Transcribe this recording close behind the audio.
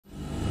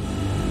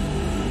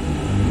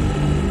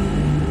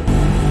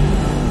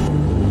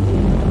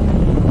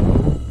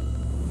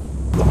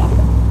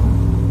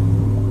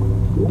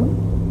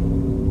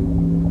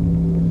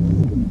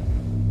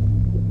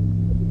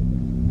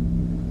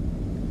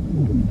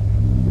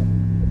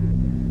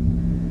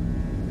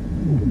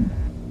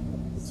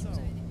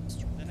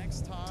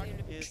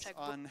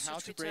on how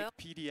to break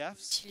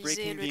PDFs,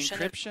 breaking the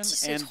encryption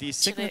and the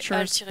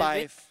signatures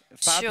by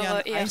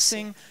Fabian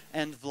Eising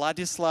and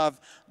Vladislav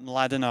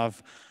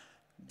Mladenov.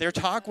 Their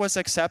talk was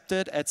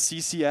accepted at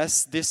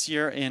CCS this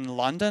year in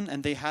London,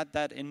 and they had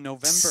that in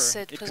November.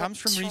 It comes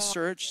from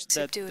research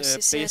that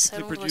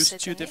basically produced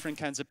two different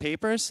kinds of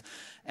papers,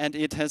 and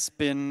it has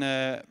been,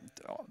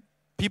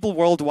 people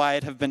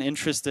worldwide have been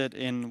interested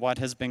in what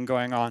has been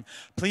going on.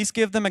 Please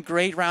give them a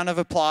great round of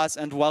applause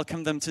and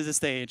welcome them to the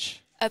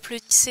stage.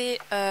 Applaudissez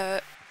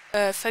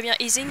Fabien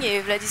Eising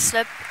et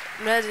Vladislav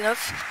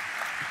Mladenov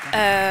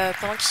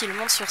pendant qu'ils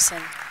montent sur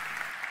scène.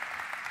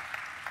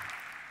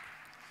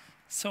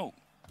 So,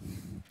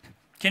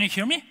 can you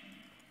hear me?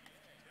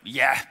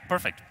 Yeah,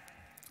 perfect.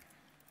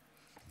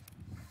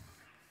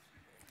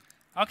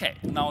 Okay,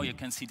 now you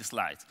can see the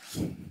slides.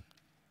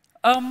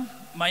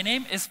 My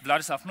name is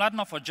Vladislav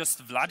Mladenov, or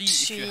just Vladi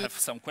if you have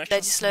some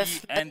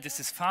questions. And this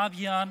is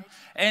Fabian.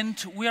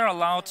 And we are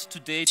allowed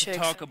today to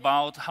talk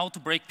about how to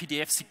break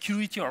PDF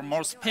security, or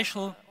more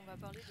special,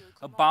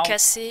 about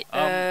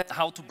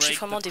how to break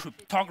the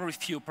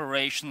cryptography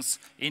operations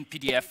in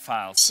PDF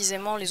files.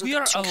 We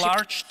are a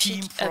large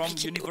team from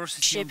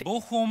University of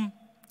Bochum,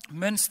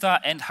 Münster,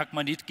 and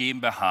Hackmanit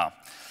GmbH.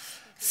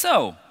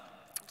 So,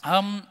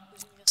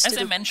 as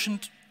I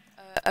mentioned,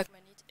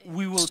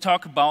 we will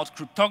talk about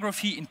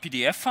cryptography in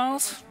PDF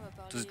files.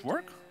 Does it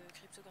work?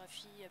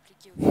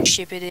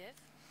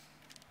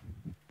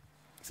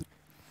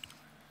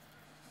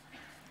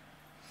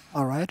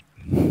 All right.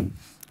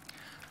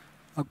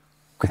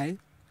 Okay.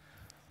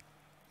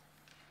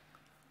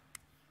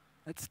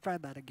 Let's try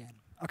that again.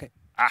 Okay.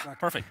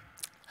 Perfect.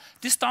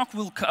 This talk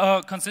will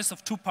consist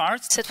of two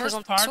parts. The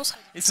first part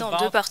is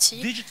about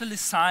digitally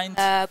signed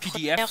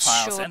PDF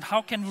files and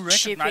how can we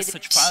recognize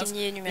such files.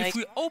 If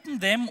we open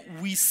them,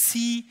 we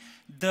see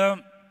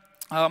the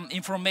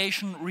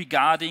information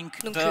regarding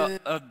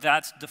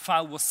that the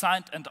file was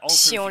signed and all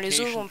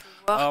verification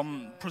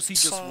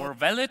procedures were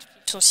valid,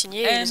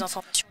 and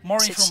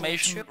more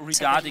information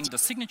regarding the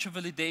signature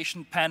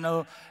validation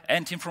panel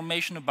and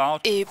information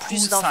about who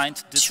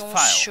signed this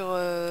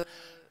file.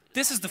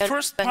 This is the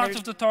first part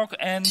of the talk,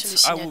 and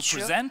I will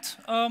present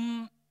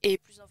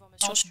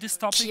this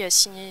topic.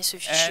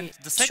 And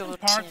the second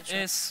part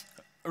is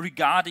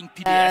regarding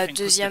PDF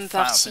encrypted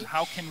files and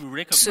how can we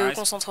recognize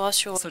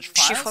such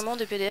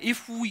files.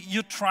 If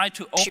you try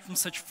to open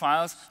such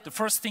files, the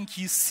first thing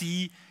you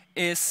see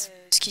is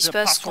the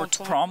password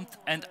prompt,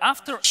 and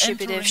after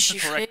entering the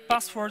correct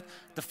password,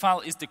 the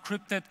file is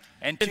decrypted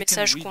and you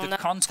can read the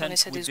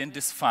content within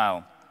this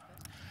file.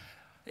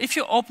 If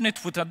you open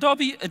it with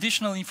Adobe,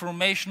 additional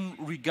information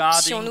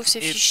regarding if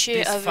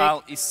this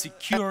file is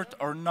secured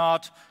or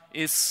not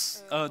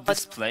is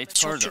displayed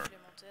further.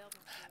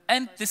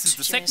 And this is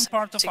the second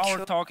part of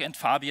our talk, and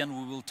Fabian,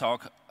 we will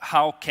talk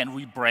how can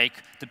we break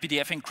the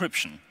PDF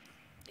encryption.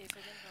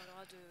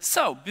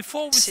 So,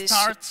 before we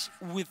start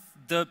with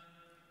the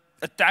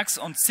attacks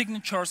on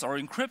signatures or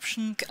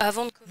encryption,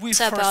 we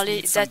first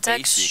need some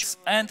basics.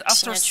 And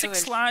after 6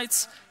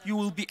 slides, you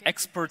will be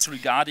experts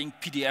regarding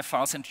PDF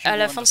files and you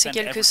will understand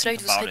everything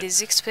about it.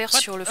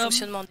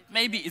 But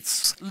maybe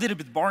it's a little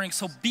bit boring,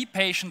 so be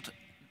patient.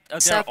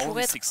 There are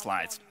only 6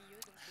 slides.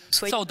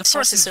 So the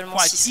first is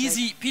quite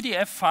easy.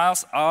 PDF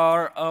files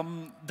are,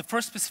 the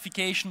first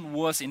specification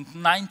was in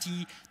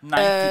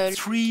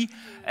 1993,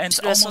 and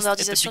almost at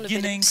the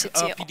beginning,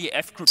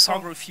 PDF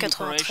cryptography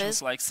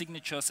operations like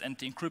signatures and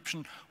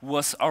encryption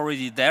was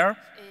already there.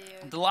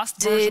 The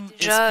last version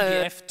is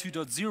PDF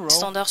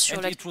 2.0,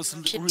 and it was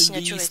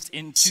released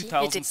in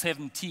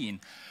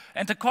 2017.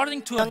 And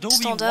according to Adobe,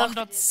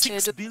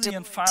 1.6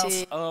 billion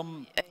files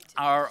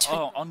are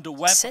on the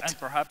web and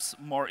perhaps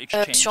more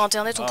exchanged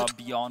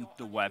beyond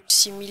the web.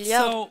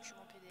 So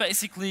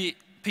basically,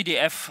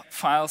 PDF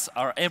files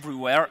are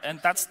everywhere,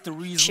 and that's the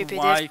reason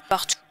why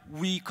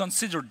we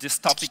considered this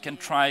topic and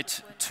tried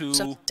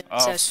to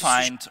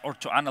find or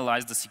to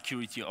analyze the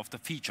security of the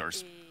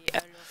features.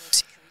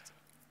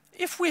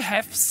 If we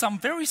have some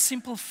very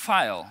simple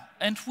file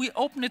and we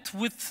open it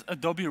with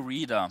Adobe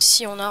Reader,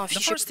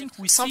 the first thing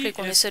we see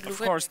is, of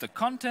course, the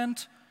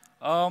content,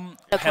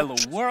 hello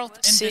world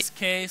in this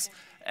case,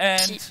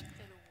 and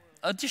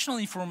additional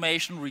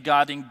information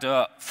regarding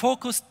the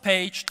focused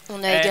page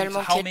and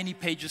how many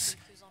pages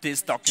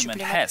this document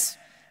has.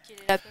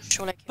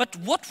 But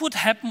what would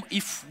happen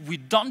if we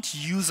don't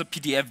use a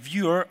PDF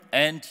viewer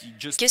and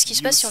just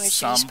use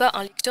some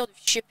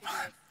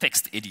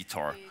text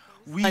editor?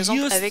 We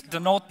use the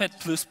Notepad++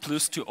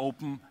 to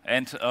open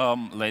and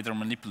later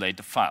manipulate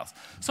the files.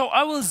 So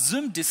I will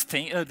zoom this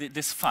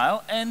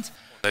file, and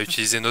on a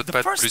utilisé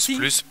Notepad++ pour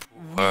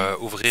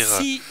ouvrir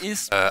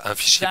un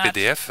fichier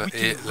PDF,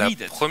 et la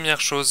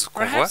première chose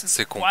qu'on voit,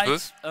 c'est qu'on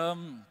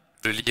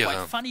peut le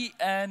lire.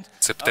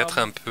 C'est peut-être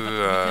un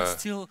peu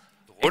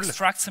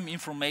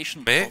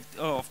mais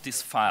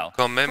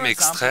quand même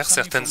extraire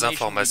certaines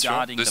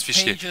informations de ce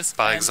fichier.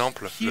 Par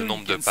exemple, le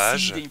nombre de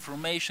pages.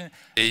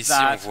 Et ici,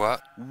 on voit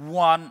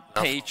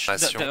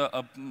l'information que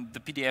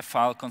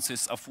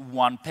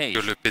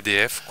le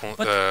PDF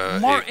est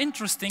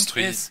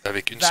construit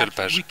avec une seule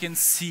page.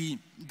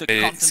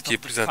 Et ce qui est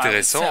plus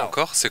intéressant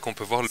encore, c'est qu'on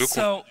peut voir le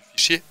contenu du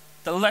fichier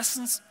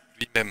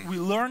lui-même.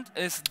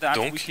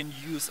 Donc,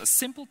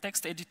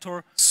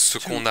 ce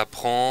qu'on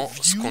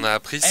a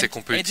appris, c'est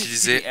qu'on peut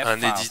utiliser un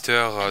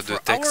éditeur de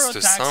texte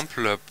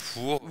simple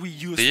pour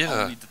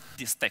lire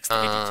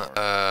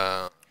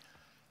un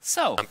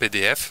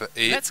PDF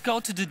et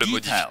le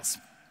modifier.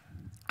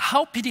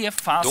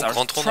 Donc,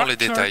 rentrons dans les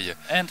détails.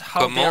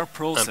 Comment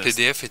un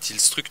PDF est-il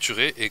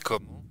structuré et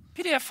comment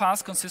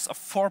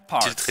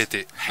est-il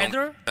traité? Donc,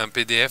 un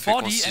PDF est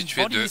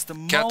constitué de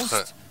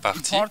 4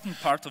 parties.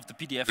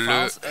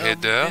 Le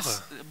header,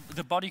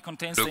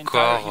 le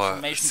corps,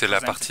 c'est la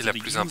partie la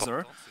plus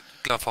importante.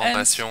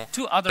 L'information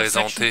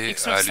présentée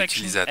à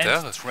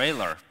l'utilisateur.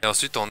 Et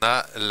ensuite, on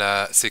a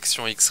la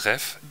section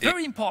xref et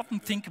trailer.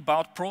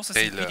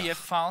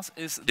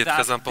 Ce qui est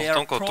très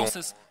important quand on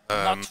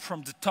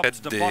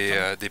traite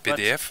des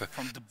PDF,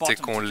 c'est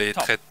qu'on ne les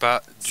traite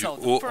pas du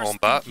haut en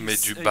bas, mais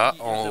du bas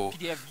en haut.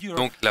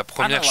 Donc la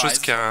première chose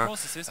qu'un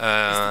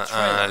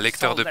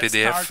lecteur de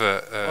PDF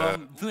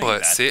ouvre,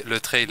 c'est le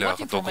trailer.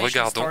 Donc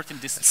regardons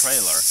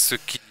ce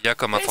qu'il y a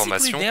comme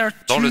information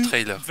dans le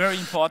trailer.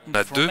 On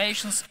a deux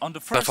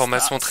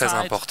informations très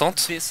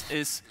importantes.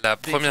 La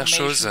première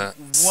chose,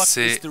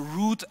 c'est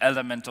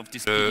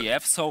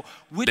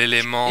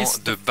l'élément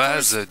de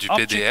base du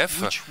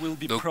PDF.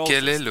 Donc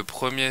quel est le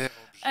premier objet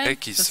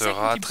qui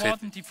sera traité?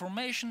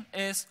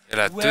 Et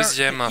la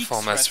deuxième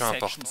information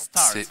importante,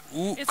 c'est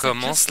où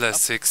commence la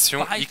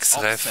section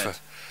xref.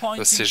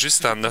 C'est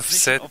juste un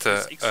offset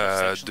de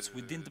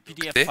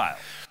clé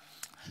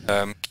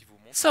qui vous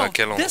montre à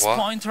quel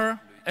endroit.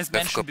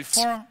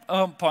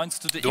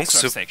 Donc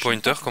ce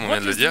pointer, comme on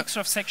vient de le dire,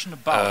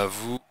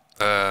 vous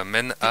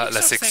mène à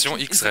la section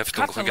xref.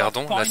 Donc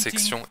regardons la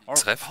section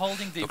xref.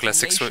 Donc la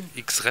section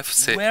xref,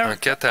 c'est un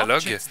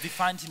catalogue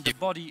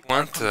qui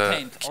pointe,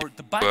 qui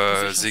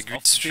aiguille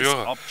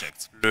sur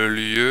le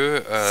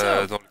lieu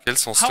dans lequel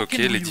sont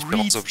stockés les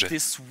différents objets.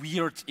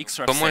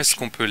 Comment est-ce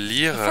qu'on peut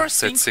lire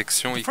cette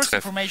section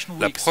xref?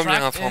 La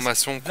première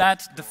information qu'on peut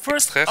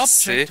extraire,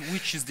 c'est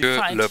que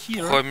le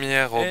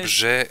premier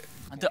objet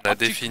qu'on a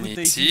défini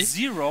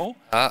ici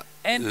a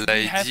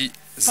l'ID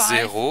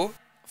 0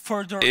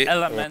 et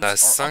on a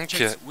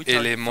 5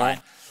 éléments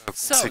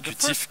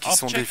consécutifs qui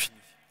sont définis.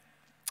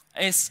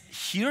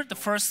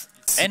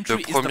 Le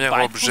premier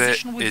objet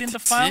est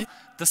ici.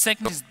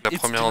 Donc, la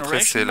première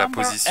entrée, c'est la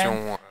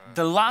position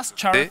T,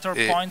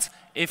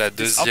 et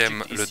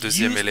le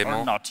deuxième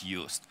élément,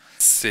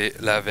 c'est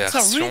la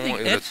version,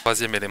 et le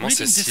troisième élément,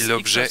 c'est si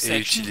l'objet est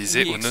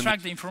utilisé ou non.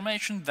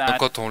 Donc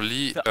quand on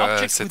lit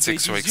cette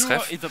section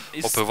xref,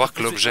 on peut voir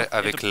que l'objet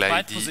avec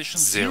l'ID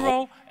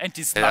 0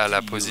 est à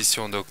la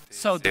position d'octet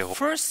 0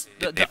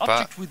 et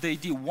pas.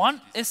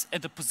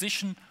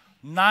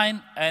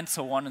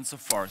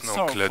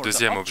 Donc le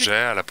deuxième objet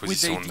à la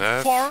position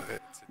 9,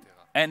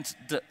 etc.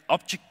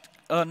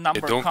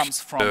 Et donc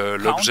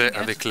l'objet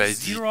avec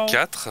l'ID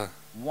 4,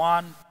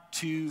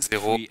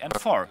 0,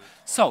 4,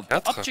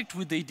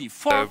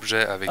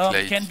 l'objet avec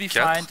l'ID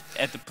 4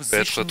 peut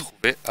être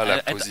trouvé à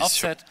la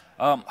position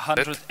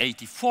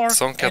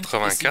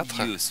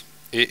 184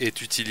 et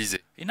est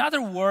utilisé.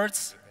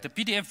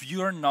 Donc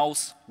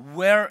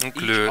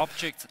le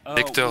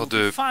lecteur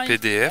de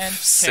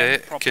PDF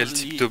sait quel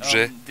type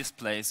d'objet,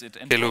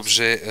 quel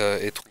objet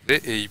est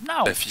trouvé et il peut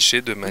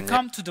l'afficher de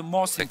manière correcte.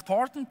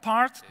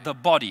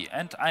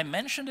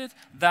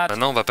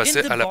 Maintenant, on va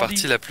passer à la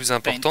partie la plus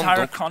importante, donc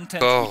le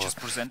corps,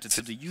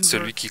 c'est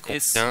celui qui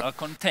contient le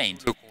contenu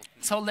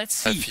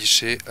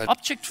affiché à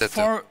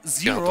l'utilisateur.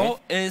 Regardons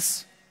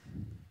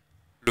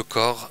le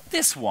corps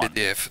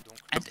PDF.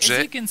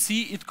 L'objet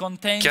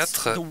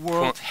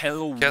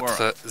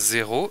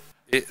 4.40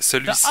 et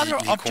celui-ci,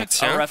 il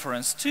contient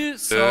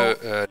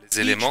les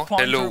éléments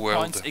Hello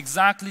World. Les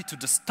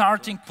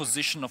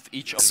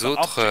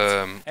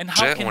autres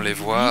objets, on les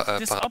voit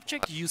par rapport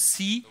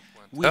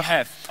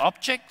à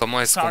comment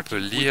est-ce qu'on peut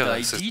lire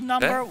ce objet?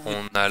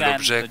 On a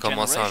l'objet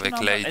commençant avec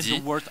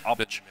l'ID,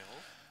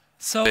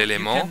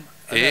 l'élément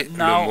et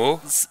le mot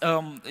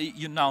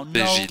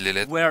BJ, les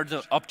lettres.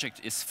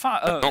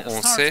 Maintenant,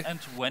 on sait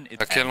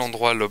à quel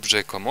endroit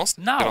l'objet commence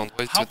et à quel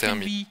endroit il se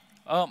termine.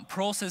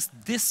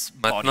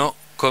 Maintenant,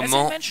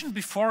 comment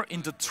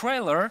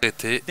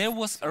traiter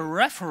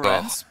le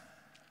corps?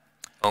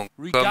 Donc,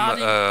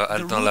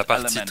 comme dans la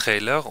partie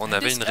trailer, on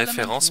avait une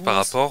référence par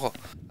rapport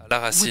à la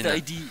racine.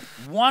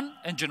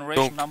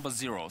 Donc,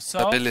 on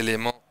avait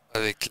l'élément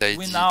avec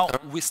l'ID 1,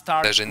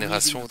 la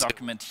génération 0.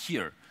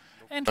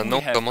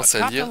 Maintenant, on commence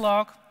à lire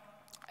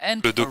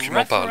le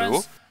document par le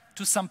haut.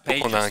 Donc,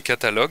 on a un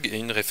catalogue et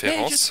une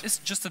référence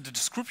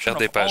vers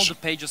des pages.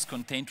 Donc,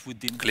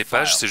 les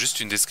pages, c'est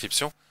juste une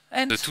description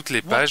de toutes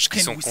les pages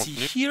qui sont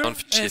contenues dans le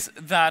fichier. Ce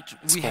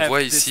qu'on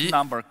voit ici,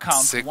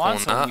 c'est qu'on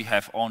a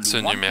ce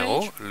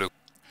numéro, le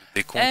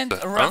décompte 1,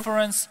 on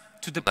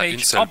a une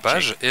seule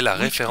page et la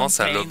référence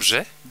à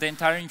l'objet qui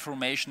contient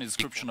toutes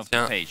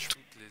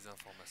les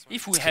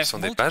informations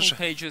des pages.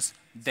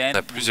 On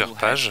a plusieurs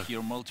pages.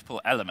 On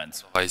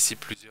aura ici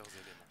plusieurs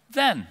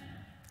éléments.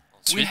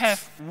 Ensuite,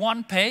 on a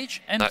une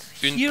page.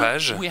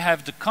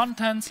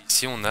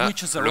 Ici, on a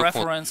le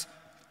contenu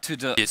qui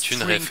est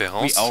une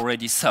référence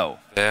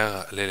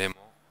vers l'élément.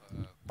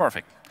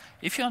 Perfect.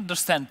 If you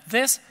understand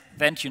this,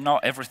 then you know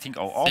everything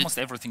or almost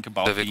everything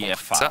about PDF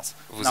files.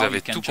 Vous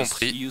avez tout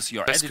compris,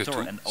 presque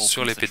tout,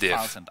 sur les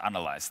PDF.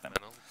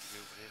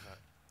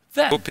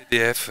 Vos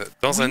PDF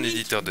dans un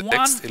éditeur de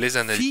texte et les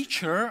analyser.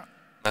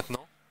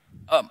 Maintenant,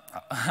 on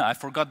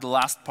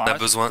a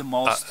besoin,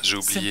 j'ai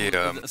oublié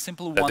la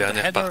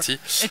dernière partie,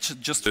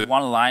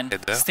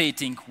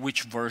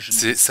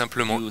 c'est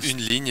simplement une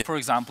ligne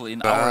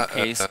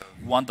et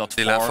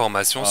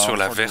l'information sur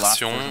la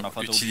version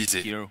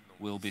utilisée.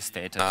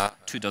 À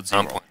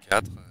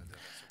 1.4.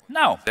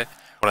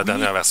 Pour la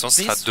dernière version,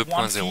 ce sera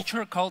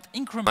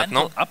 2.0.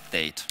 Maintenant,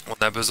 on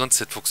a besoin de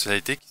cette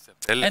fonctionnalité qui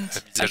s'appelle la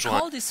mise à jour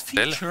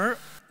incrémentelle.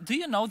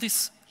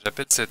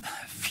 J'appelle cette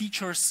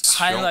fonction, vous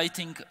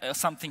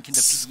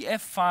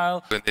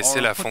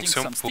connaissez la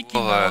fonction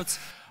pour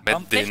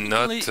mettre des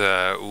notes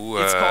ou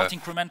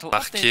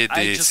marquer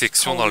des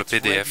sections dans le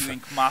PDF.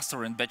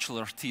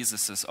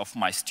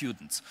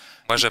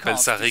 Moi, j'appelle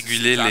ça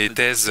réguler les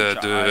thèses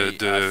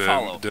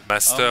de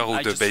master ou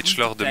de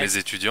bachelor de mes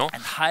étudiants,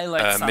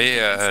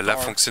 mais la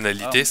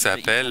fonctionnalité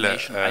s'appelle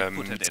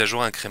mise à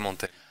jour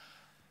incrémentelle.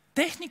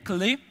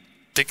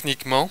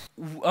 Techniquement,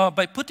 en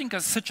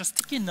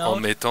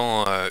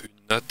mettant une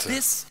note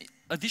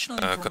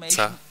comme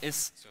ça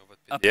sur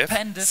votre PDF,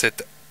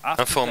 cette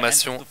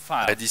information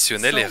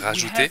additionnelle est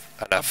rajoutée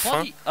à la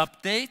fin du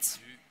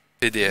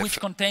PDF.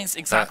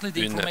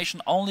 Une mise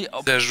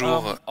à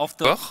jour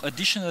port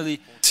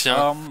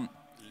contient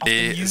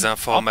les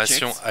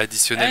informations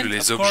additionnelles ou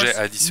les objets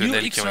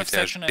additionnels qui ont été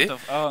ajoutés,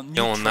 et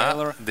on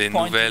a des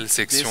nouvelles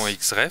sections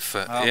XREF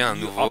et un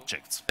nouveau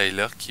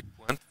trailer qui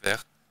pointe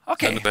vers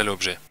un nouvel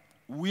objet.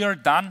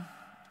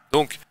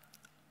 Donc,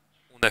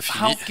 on a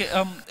fini.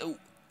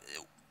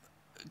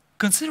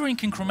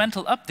 Considérant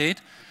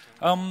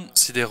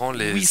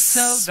les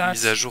mises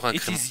à jour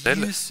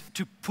incrémentelles,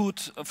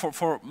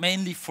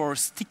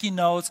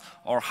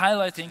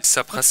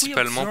 ça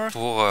principalement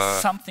pour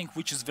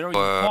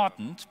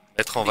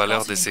mettre en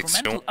valeur des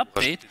sections,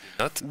 rajouter des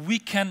notes,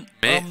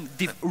 mais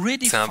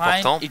c'est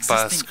important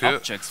parce qu'on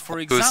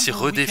peut aussi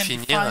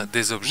redéfinir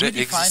des objets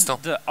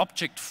existants.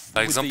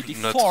 Par exemple,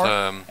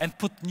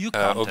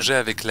 notre objet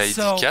avec l'ID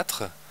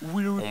 4,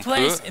 on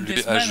peut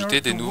lui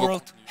ajouter des nouveaux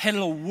contenus.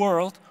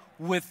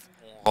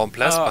 On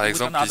remplace par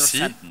exemple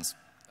ici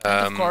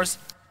phrase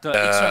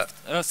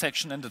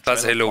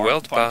Hello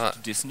World par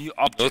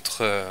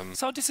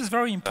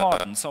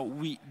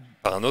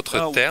un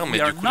autre terme,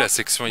 et du coup la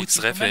section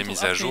XREF est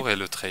mise à jour et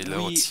le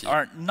trailer aussi.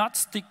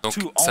 Donc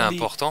c'est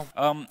important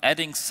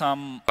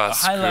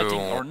parce qu'on peut,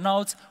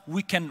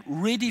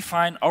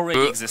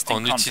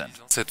 en utilisant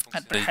cette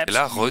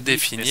fonctionnalité-là,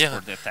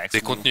 redéfinir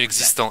des contenus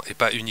existants et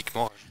pas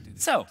uniquement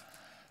rajouter.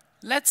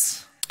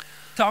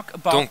 Donc, on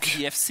va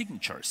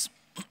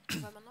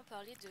maintenant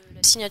parler de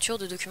la signature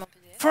de documents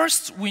PDF.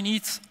 First, we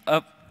need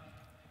a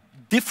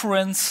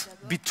difference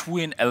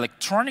between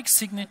electronic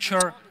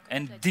signature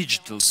and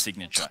digital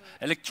signature.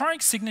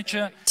 Electronic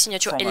signature,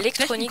 from a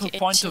technical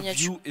point of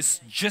view, is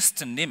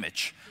just an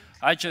image.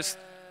 I just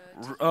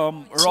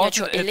wrote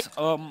it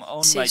on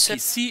my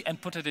PC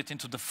and put it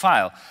into the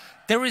file.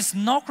 There is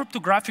no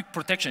cryptographic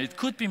protection. It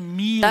could be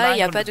me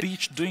lying on the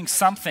beach doing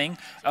something.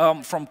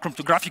 From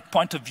cryptographic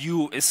point of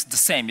view, is the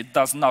same. It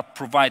does not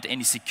provide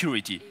any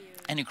security,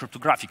 any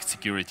cryptographic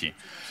security.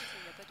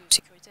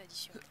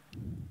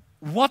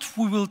 What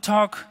we will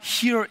talk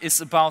here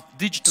is about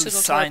digitally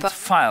signed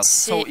files.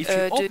 So if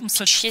you open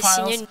such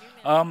files,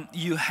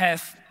 you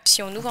have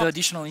the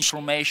additional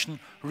information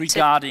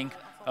regarding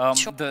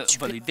the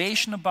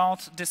validation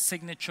about the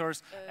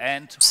signatures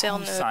and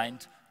who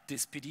signed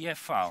this PDF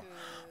file.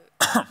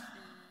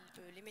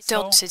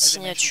 L'émetteur de cette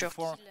signature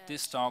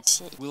this talk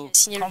will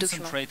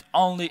concentrate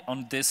only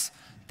on this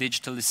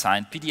digitally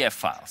signed PDF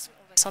files.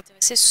 On va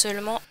s'intéresser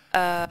seulement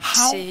à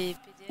ces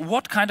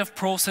What kind of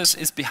process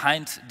is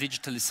behind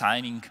digitally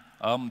signing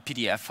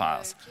PDF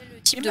files?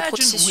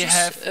 Imagine we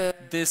have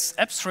this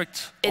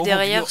abstract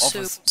overview of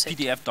a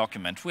PDF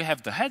document. We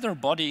have the header,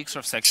 body,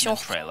 XREF section, and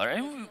trailer,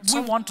 and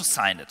we want to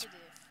sign it.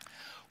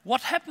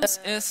 What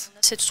happens is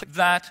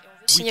that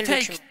we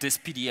take this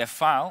PDF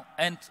file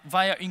and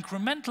via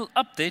incremental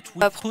update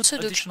we put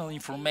additional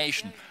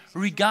information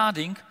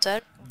regarding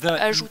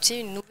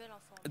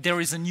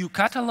there is a new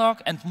catalog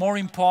and, more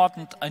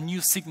important, a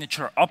new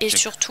signature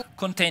object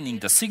containing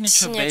the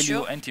signature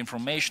value and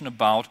information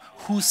about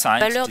who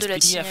signed this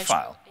PDF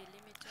file.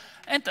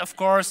 And of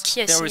course,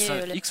 there is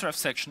an XREF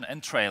section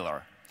and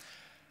trailer.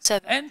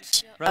 And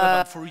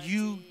relevant for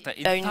you, the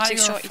entire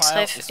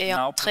file is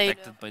now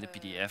protected by the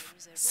PDF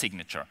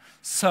signature.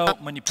 So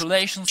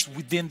manipulations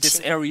within this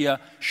area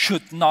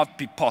should not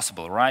be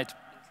possible, right?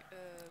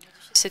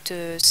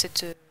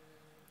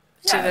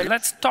 Yeah,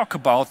 let's talk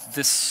about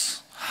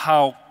this,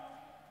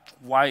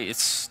 why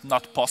it's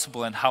not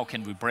possible and how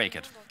can we break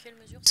it.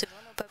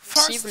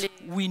 First,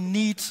 we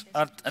need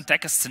an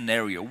attacker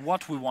scenario,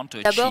 what we want to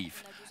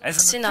achieve.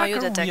 As an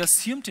attacker, we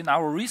assumed in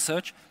our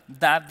research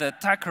that the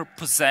attacker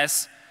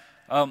possesses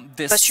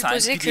this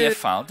signed PDF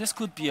file. This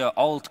could be an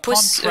old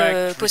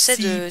contract,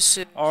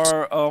 receipt,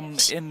 or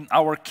in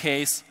our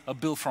case, a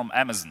bill from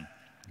Amazon.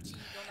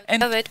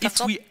 And if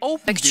we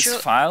open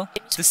this file,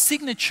 the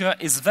signature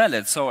is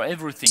valid, so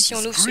everything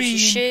is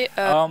green,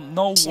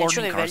 no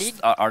warnings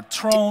are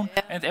thrown,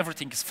 and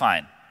everything is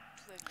fine.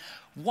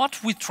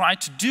 What we try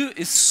to do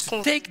is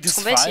to take this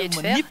file,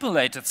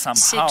 manipulate it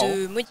somehow,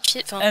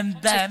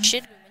 and then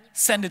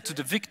send it to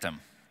the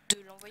victim.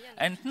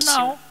 And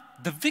now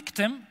the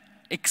victim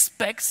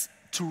expects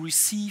to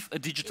receive a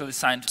digitally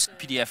signed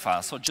PDF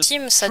file. So just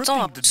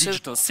stripping the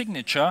digital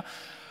signature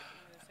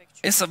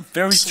is a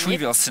very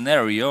trivial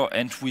scenario,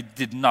 and we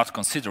did not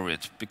consider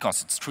it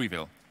because it's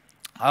trivial.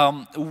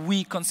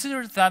 We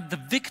consider that the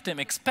victim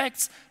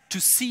expects to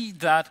see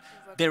that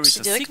there is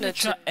a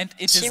signature and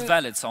it is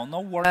valid, so no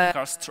warnings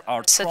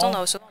are thrown,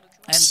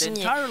 and the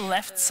entire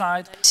left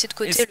side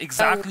is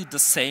exactly the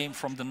same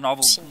from the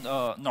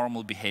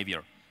normal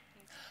behavior.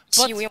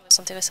 But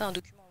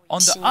on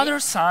the other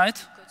side,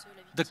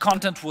 the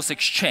content was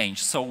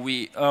exchanged, so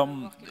we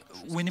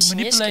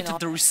manipulated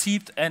the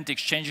receipt and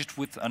exchanged it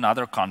with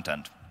another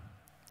content.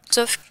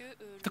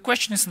 The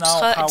question is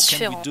now, how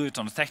can we do it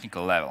on a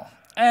technical level?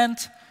 And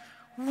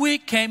we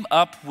came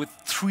up with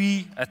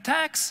 3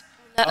 attacks: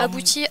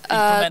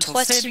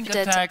 incremental saving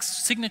attacks,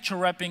 signature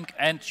wrapping,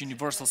 and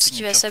universal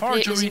signature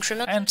forgery.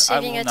 And I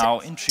will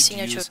now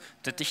introduce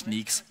the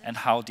techniques and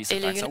how these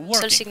attacks are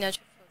working.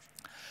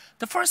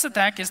 The first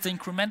attack is the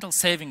incremental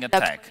saving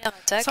attack.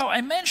 So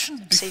I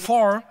mentioned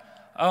before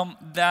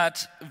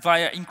that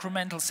via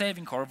incremental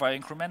saving or via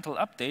incremental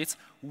updates,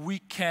 we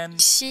can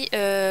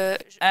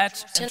add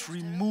and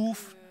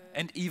remove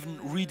and even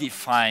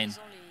redefine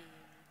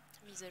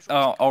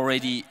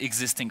already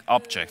existing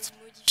objects.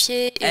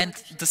 And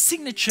the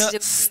signature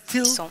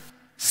still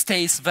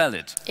stays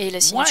valid.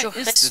 Why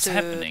is this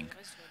happening?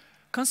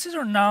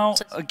 Consider now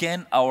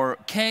again our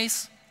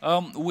case.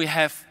 We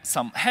have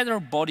some header,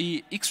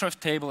 body, xref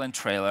table, and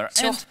trailer,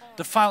 and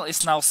the file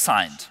is now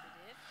signed.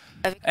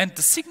 And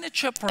the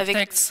signature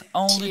protects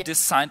only this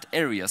signed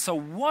area. So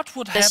what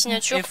would happen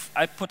if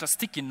I put a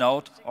sticky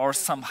note or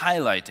some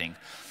highlighting?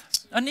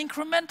 An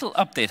incremental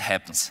update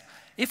happens.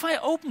 If I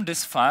open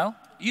this file,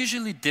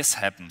 usually this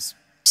happens.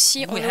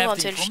 We have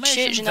the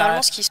information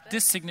that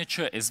this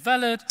signature is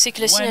valid,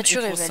 when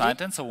it was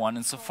signed, and so on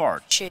and so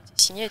forth.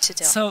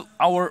 So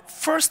our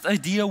first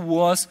idea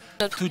was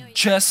to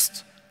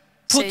just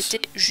put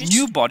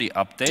new body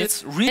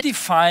updates,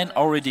 redefine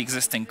already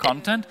existing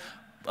content,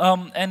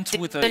 and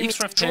with the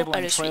xref table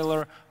and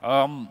trailer,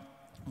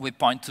 we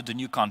point to the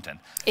new content.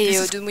 This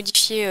is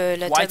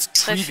quite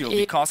trivial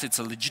because it's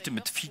a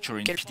legitimate feature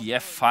in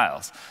PDF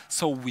files.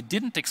 So we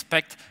didn't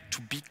expect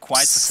to be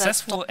quite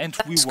successful, and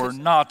we were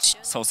not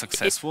so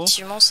successful.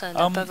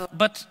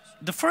 But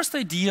the first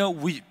idea,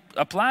 we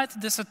applied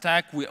this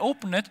attack, we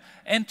opened it,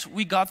 and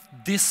we got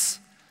this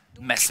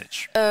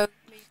message.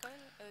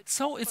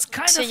 So it's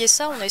kind of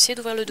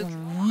a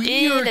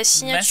weird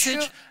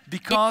message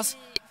because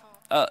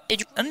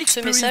an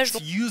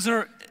experienced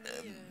user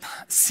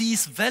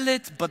sees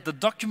valid, but the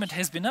document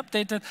has been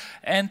updated,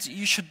 and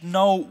you should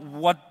know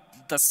what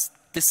does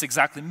this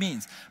exactly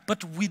means.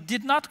 But we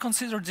did not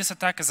consider this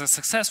attack as a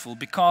successful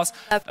because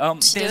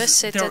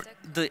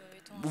the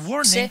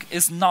warning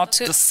is not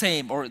the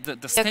same, or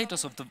the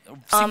status of the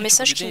signature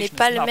validation is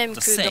not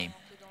the same.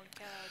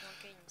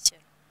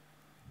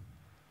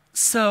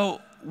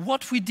 So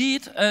what we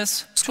did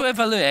is to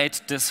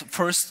evaluate this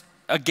first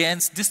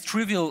against this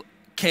trivial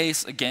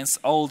case against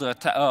all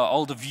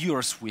the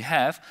viewers we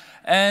have,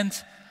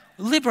 and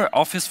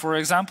LibreOffice, for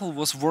example,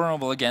 was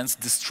vulnerable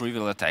against this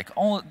trivial attack.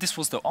 This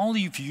was the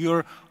only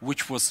viewer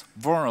which was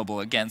vulnerable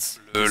against.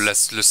 Le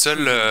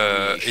seul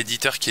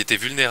éditeur qui était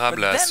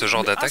vulnérable à ce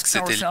genre d'attaque,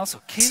 c'était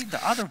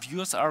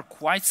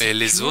et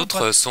les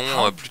autres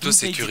sont plutôt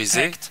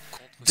sécurisés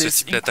contre ce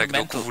type d'attaque.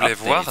 Donc on voulait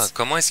voir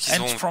comment est-ce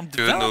qu'ils ont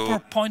que nos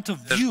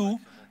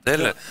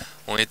modèles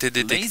ont été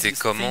détectés,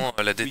 comment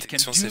la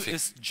détection s'est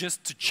faite.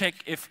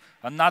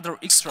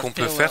 Ce qu'on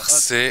peut faire,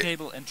 c'est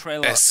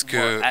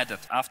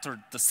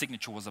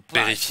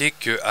vérifier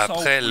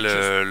qu'après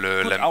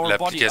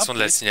l'application de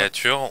la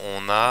signature,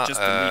 on a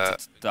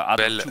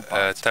une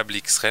nouvelle table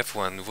xref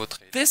ou un nouveau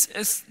trait.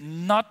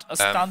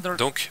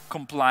 Donc,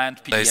 on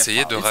a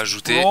essayé de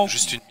rajouter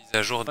juste une mise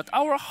à jour de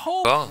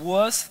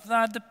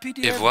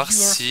et voir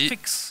si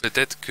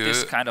peut-être que le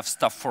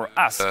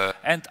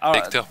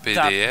lecteur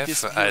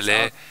PDF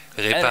allait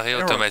réparer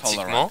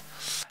automatiquement.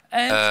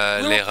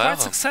 l'erreur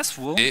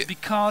et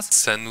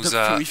ça nous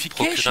a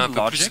procuré un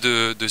peu plus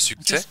de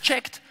succès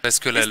parce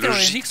que la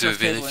logique de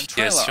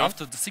vérification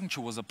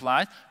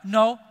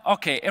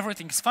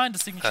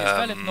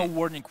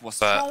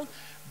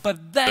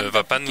ne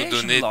va pas nous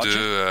donner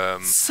de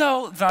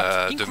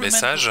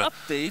message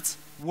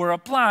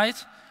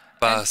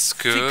parce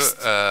que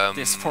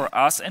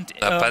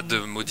n'a pas de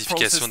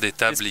modification des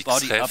tables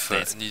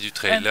xref ni du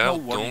trailer,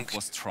 donc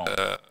on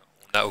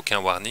n'a aucun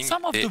warning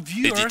et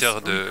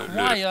l'éditeur le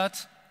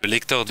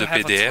lecteur de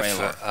PDF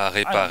a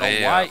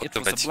réparé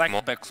automatiquement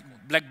avec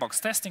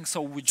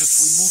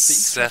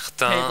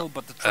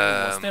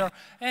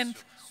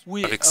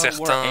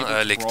certains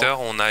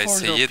lecteurs, on a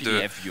essayé de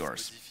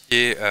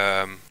modifier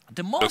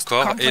le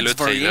corps et le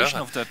trailer,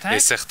 et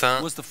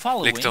certains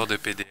lecteurs de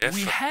PDF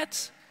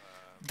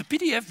the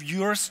PDF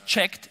viewers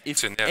checked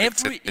if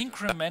every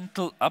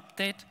incremental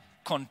update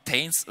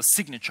contains a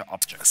signature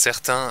object.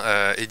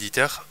 Certains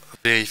éditeurs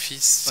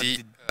vérifient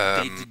si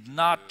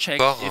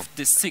corps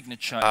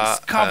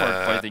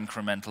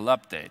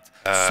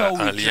a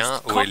un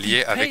lien ou est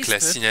lié avec la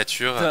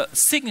signature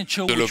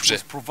de l'objet.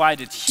 Ce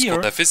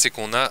qu'on a fait, c'est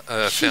qu'on a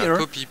fait un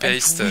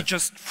copy-paste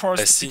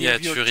la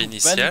signature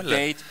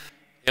initiale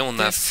et on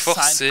a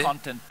forcé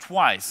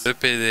le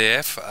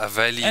PDF à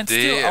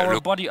valider le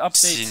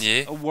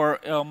signé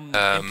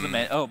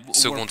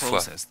seconde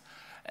fois.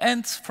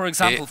 And for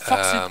example,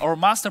 Foxit or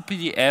Master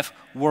PDF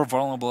were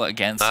vulnerable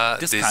against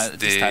this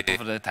type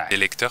of attack. Des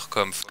lecteurs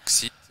comme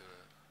Foxit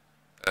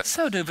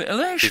so the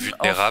evaluation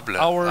of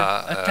our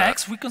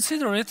attacks, we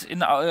consider it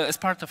as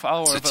part of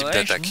our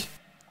evaluation.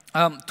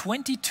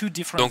 22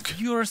 different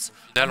viewers,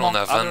 on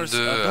a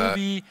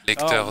 22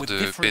 lecteurs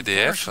de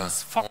PDF,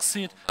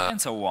 Foxit, and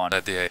so on. On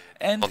a des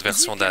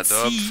versions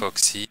d'Adobe,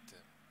 Foxit.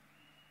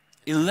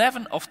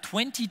 11 of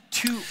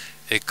 22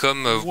 et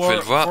comme vous pouvez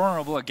le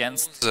voir,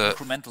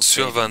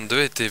 sur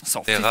 22 étaient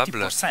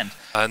vulnérables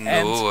à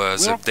nos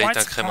updates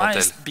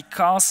incrémentels.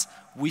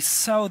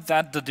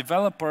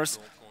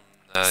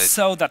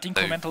 So that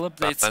incremental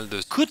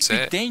updates could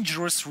be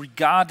dangerous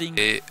regarding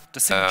the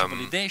signature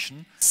validation.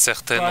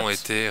 Certaines ont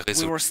été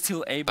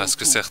résolues parce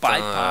que certains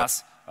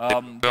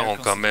développeurs ont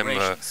quand même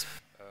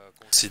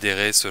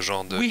considéré ce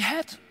genre de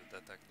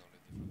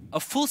a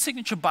full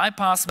signature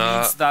bypass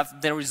means that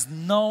there is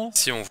no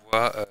si on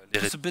voit les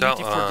résultats,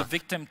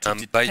 un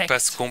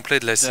bypass complet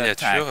de la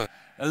signature,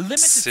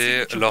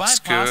 c'est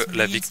lorsque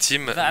la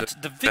victime ne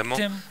peut vraiment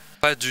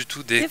pas du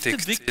tout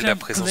détecter la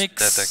présence d'une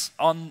attaque.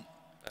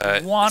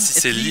 Si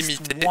c'est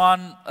limité,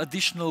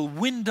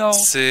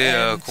 c'est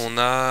qu'on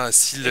a,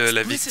 si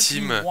la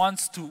victime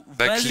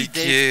va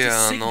cliquer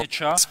un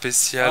endroit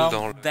spécial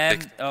dans le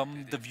texte,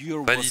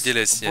 valider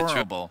la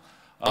signature,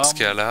 dans ce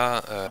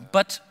cas-là,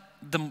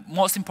 the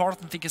most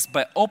important thing is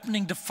by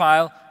opening the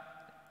file,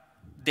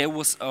 there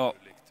was a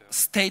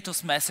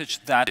status message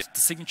that the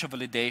signature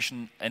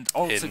validation and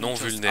all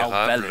signatures are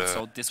valid.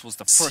 So this was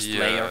the first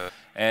layer,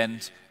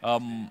 and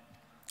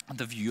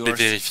the viewers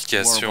were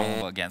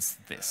vulnerable against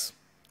this.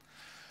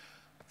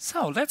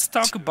 So let's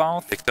talk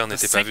about the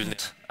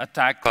second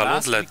attack class.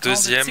 Parlons de la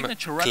deuxième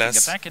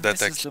classe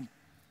d'attaque. This is the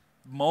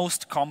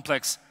most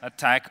complex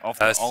attack of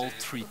all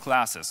three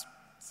classes.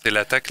 C'est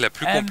l'attaque la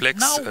plus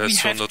complexe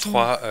sur nos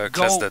trois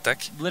classes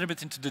d'attaque. On va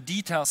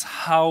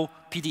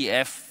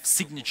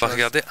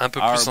regarder un peu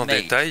plus en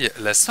détail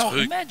la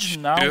structure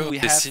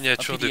des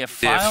signatures de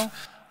PDF.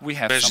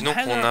 Imaginons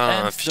qu'on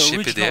a un fichier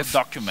PDF.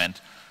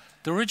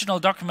 On a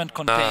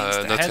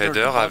notre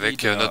header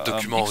avec notre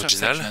document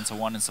original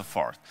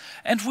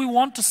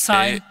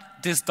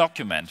et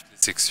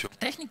section.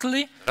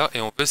 Et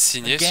on peut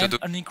signer ce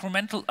document.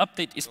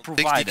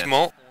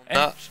 Techniquement, on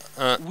a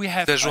un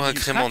mise à jour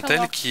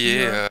incrémental qui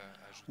est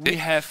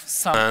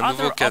un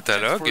nouveau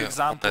catalogue,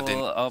 on a des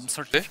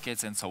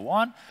certificates,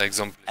 par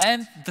exemple,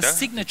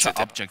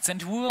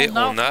 et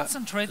on a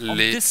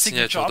les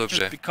signatures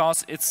d'objets. On va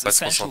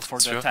se concentrer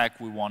sur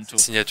les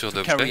signatures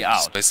d'objets qui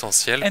sont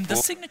essentielles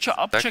pour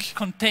l'attaque.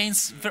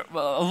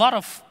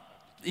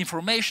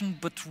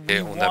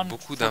 Et on a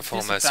beaucoup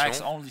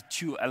d'informations.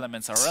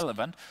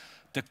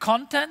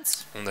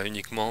 On a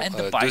uniquement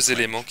deux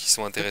éléments qui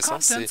sont intéressants,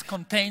 c'est les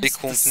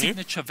contenus,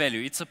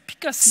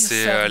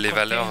 c'est les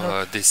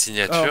valeurs des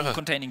signatures,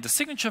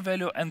 c'est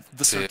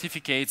les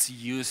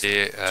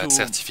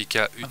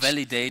certificats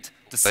utiles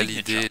pour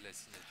valider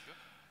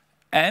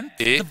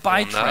et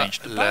on a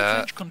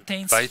la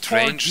byte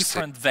range,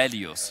 c'est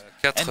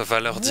 4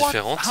 valeurs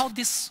différentes.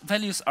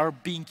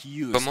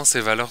 Comment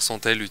ces valeurs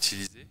sont-elles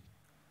utilisées?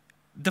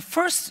 Les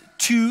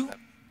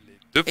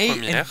deux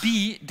premières,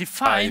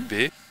 A et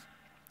B,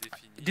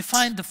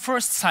 define the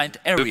first signed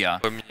area,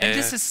 and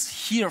this is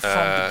here from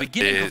the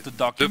beginning of the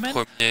document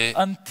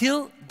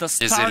until the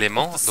start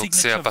éléments, of the donc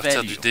c'est à signature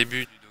partir du value.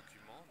 début du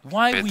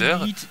Why we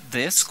header need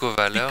this? jusqu'aux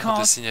valeurs de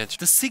Because signature.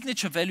 the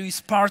signature value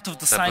is part of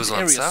the On a signed besoin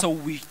de area, ça, so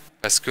we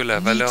parce que la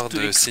need valeur to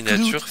de exclude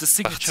signature the fait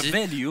signature partie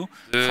value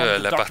de from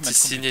the la partie document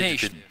signée du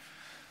computation. PDF.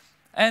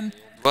 And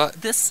doit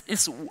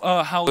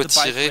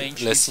retirer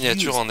la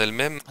signature en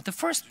elle-même. C'est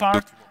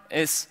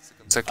comme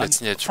ça que la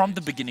signature.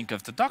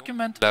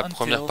 La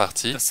première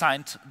partie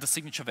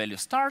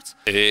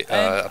et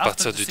à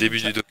partir du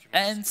début du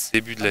document,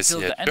 début de la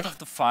signature.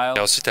 Et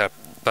ensuite, à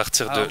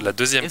partir de la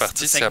deuxième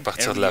partie, c'est à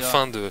partir de la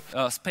fin de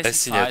la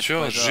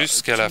signature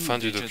jusqu'à la fin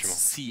du document.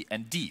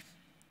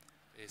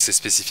 C'est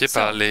spécifié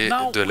par les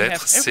deux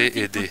lettres C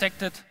et D.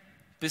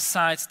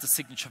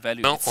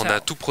 Maintenant, on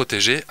a tout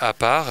protégé à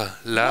part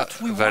la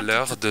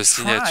valeur de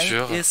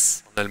signature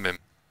en elle-même.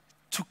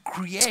 Ce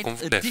qu'on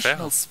voulait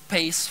faire,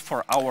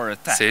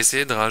 c'est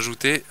essayer de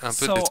rajouter un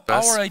peu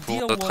d'espace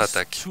pour notre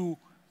attaque.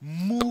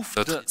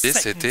 Notre idée,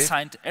 c'était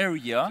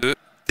de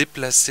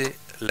déplacer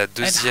la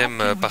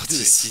deuxième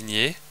partie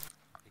signée.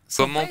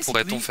 Comment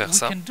pourrait-on faire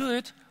ça?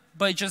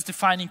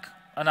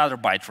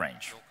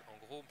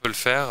 On peut le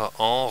faire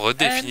en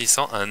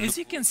redéfinissant un nouveau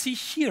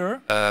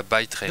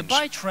byte range. On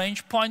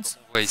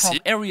voit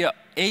ici,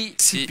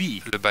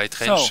 si le byte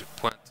range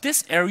pointe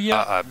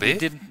A à B,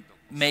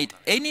 on n'a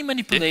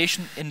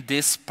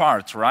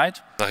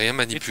rien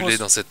manipulé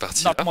dans cette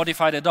partie-là.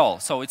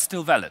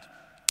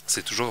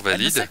 C'est toujours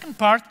valide. Et la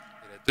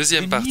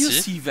deuxième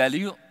partie,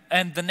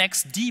 on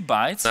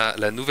a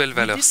la nouvelle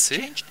valeur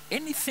C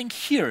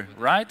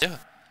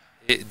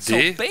et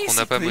D qu'on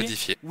n'a pas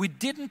modifié. On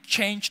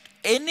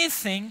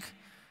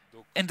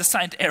n'a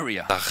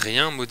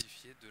rien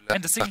modifié de la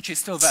partie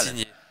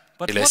signée.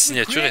 Et la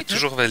signature est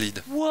toujours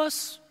valide.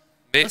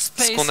 Mais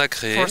ce qu'on a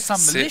créé,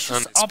 c'est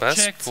un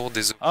espace pour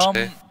des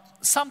objets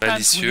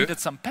malicieux,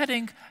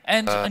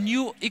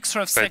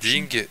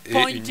 padding et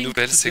une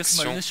nouvelle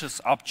section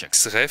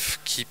xref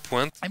qui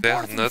pointe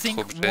vers notre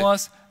objet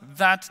valide.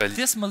 La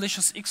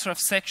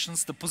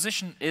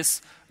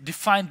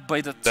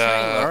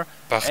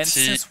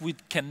partie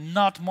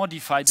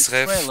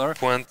xref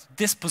pointe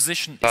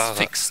par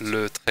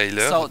le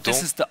trailer, donc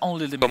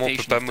comme on ne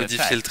peut pas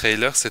modifier le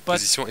trailer, cette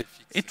position est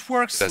fixe.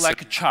 C'est la seule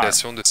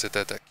application de cette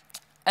attaque.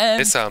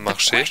 Et ça a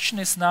marché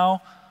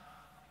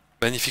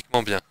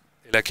magnifiquement bien.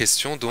 Et la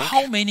question donc,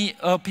 comment bien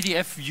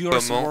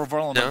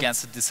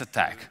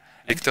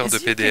lecteurs de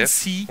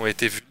PDF ont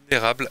été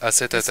vulnérables à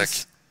cette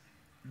attaque?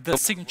 Comme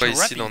on voit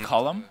ici dans le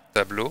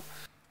tableau,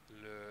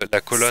 la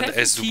colonne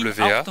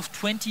SWA,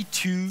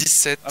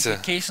 17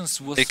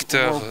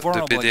 lecteurs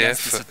de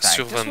PDF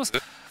sur 22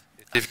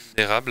 étaient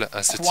vulnérables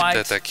à ce type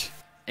d'attaque.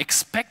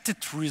 C'est le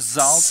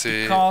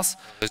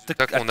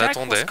résultat qu'on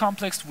attendait.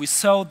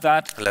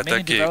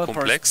 L'attaque est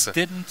complexe.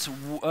 C'est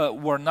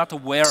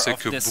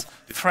que beaucoup de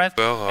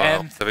développeurs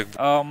avec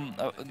beaucoup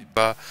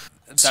pas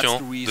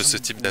conscients de ce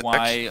type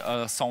d'attaque.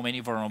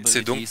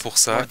 C'est donc pour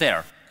ça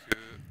qu'on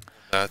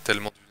a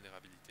tellement de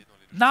vulnérabilité dans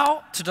les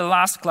Now to the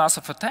last class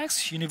of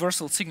attacks,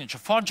 universal signature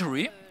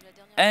forgery.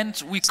 And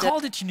we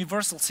called it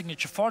universal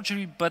signature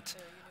forgery, but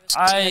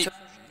I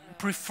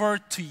prefer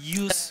to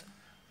use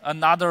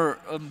another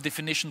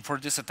definition for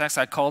these attacks.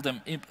 I call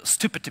them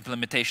stupid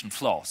implementation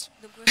flaws.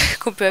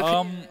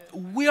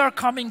 We are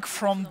coming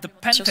from the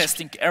pen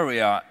testing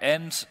area,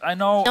 and I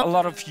know a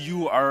lot of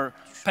you are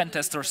pen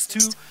testers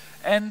too,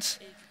 and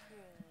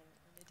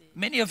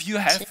many of you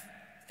have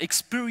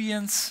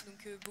experience,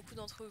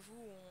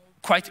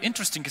 quite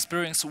interesting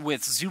experience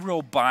with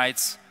 0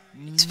 bytes,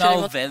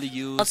 null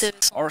values,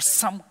 or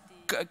some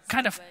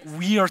kind of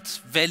weird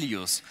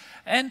values.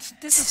 And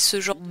this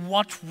is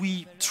what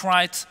we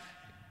tried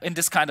in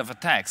this kind of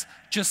attacks.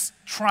 Just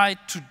try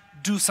to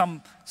do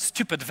some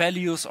stupid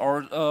values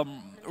or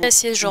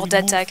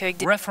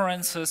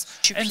references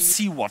and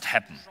see what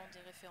happens.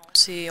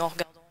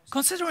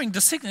 Considering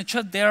the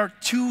signature, there are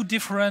two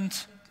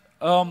different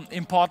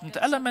important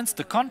elements: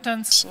 the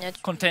contents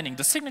containing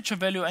the signature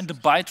value and the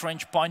byte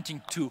range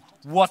pointing to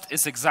what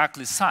is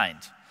exactly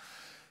signed.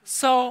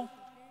 So,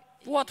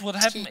 what would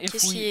happen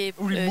if we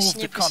remove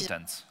the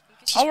contents?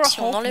 Our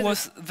hope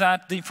was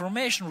that the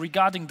information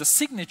regarding the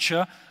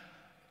signature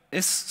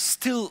is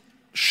still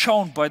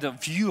shown by the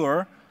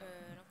viewer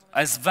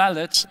as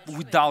valid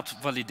without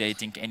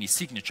validating any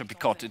signature,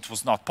 because it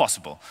was not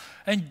possible.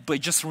 And by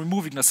just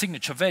removing the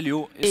signature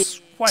value is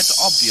quite an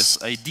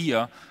obvious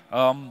idea.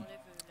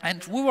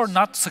 And we were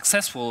not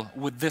successful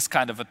with this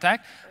kind of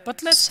attack,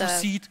 but let's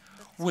proceed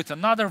with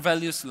another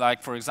values,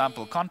 like, for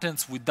example,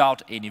 contents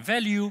without any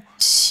value,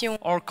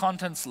 or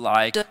contents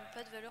like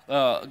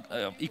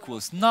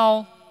equals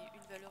null,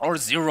 or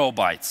 0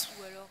 bytes.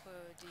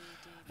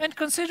 And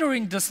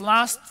considering this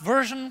last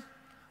version,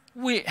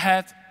 we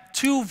had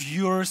 2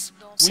 viewers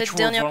which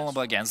were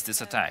vulnerable against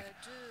this attack.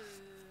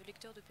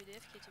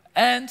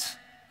 And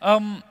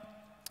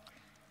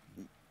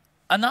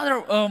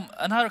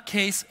another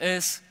case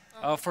is,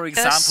 for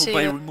example,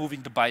 by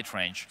removing the byte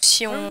range.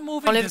 By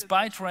removing this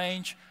byte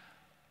range,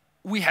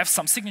 we have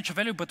some signature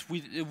value, but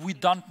we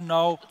don't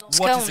know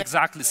what is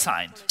exactly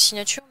signed.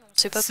 So,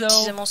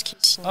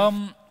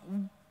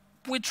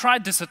 we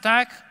tried this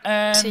attack,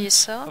 and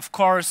of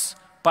course,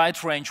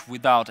 byte range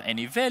without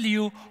any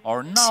value,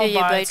 or null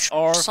bytes,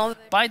 or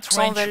byte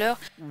range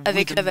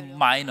with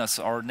minus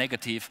or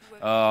negative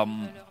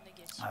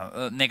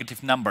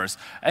negative numbers.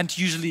 And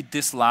usually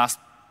this last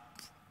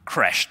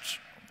crashed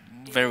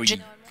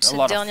a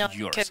lot of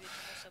years.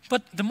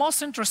 But the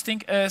most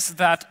interesting is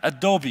that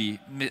Adobe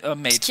made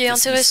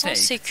this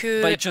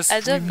mistake. By just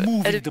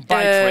removing the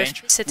byte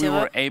range, we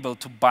were able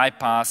to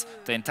bypass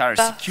the entire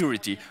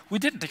security. We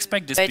didn't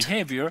expect this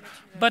behavior,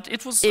 but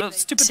it was a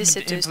stupid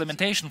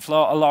implementation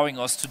flaw allowing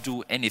us to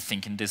do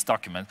anything in this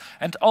document.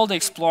 And all the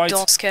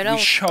exploits we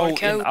show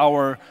in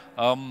our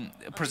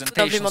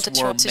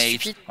presentations were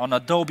made on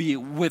Adobe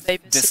with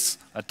this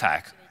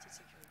attack.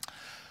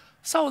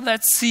 So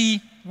let's see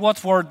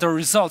what were the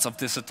results of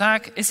this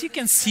attack. As you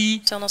can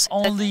see,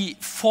 only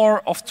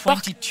 4 of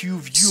 22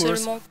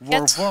 viewers were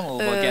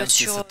vulnerable against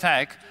this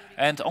attack,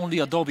 and only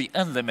Adobe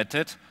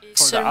Unlimited.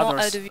 For the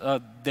others,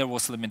 there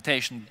was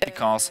limitation,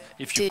 because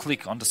if you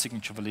click on the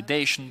signature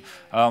validation,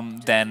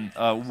 then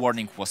a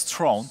warning was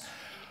thrown.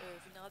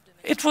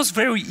 It was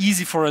very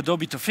easy for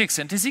Adobe to fix,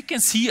 and as you can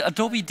see,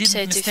 Adobe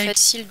didn't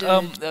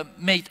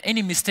made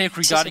any mistake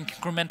regarding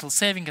incremental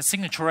saving and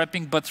signature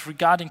wrapping, but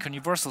regarding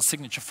universal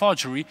signature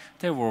forgery,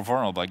 they were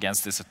vulnerable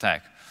against this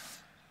attack.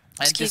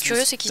 And this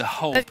is the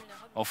hope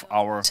of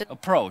our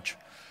approach.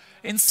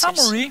 In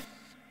summary,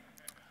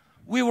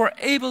 we were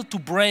able to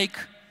break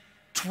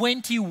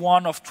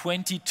 21 of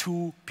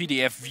 22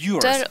 PDF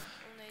viewers.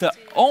 The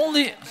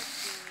only...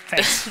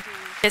 Thanks.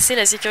 Casser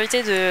la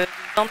sécurité de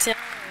 21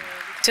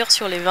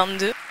 sur les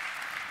 22.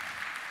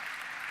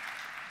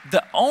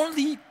 The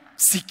only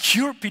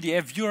secure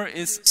PDF viewer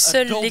is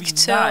Seul Adobe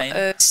lecteur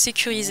 9,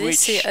 sécurisé,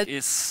 c'est which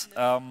is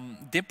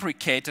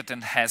deprecated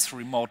and has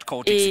remote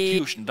code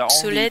execution. The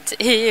obsolète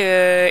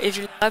et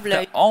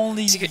vulnérable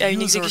à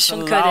une exécution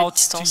de code à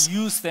distance. To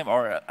use them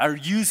or are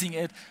using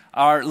it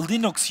are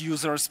Linux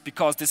users,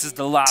 because this is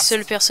the last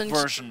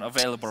version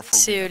available for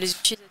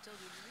Linux.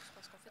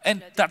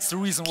 And that's the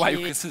reason why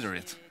you consider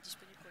it.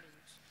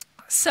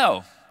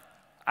 So,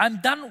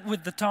 I'm done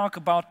with the talk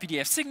about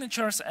PDF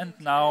signatures, and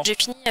now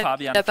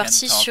Fabian la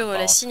partie can talk sur la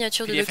about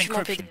signature de PDF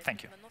documents encryption. PDF.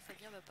 Thank you.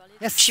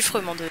 Yes.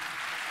 Chiffrement de.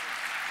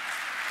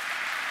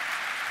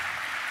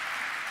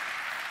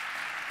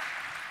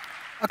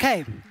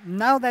 Okay,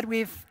 now that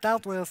we've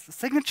dealt with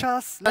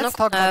signatures, let's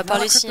talk about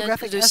another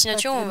cryptographic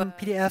aspect in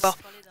PDFs,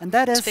 and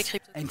that is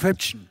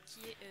encryption.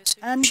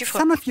 And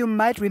some of you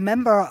might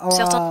remember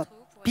our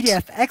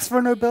PDF X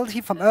vulnerability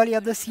from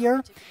earlier this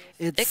year.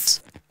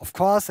 It's, of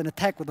course, an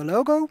attack with a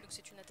logo,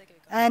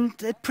 and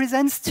it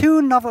presents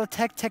 2 novel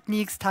attack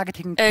techniques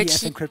targeting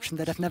PDF encryption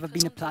that have never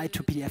been applied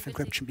to PDF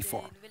encryption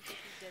before.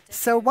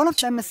 So one of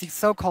them is the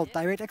so-called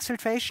direct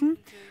exfiltration,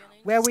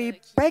 where we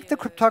break the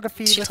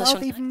cryptography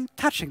without even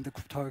touching the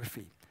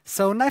cryptography.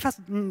 So no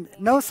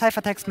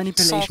ciphertext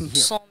manipulation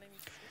here.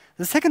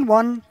 The second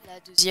one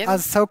are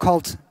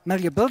so-called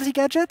malleability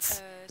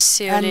gadgets,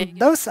 and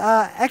those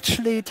are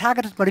actually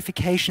targeted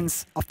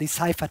modifications of the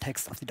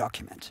ciphertext of the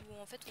document.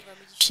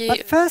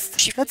 But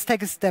first, let's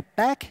take a step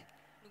back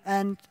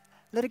and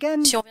let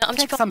again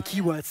take some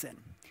keywords in.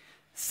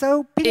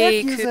 So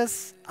PDF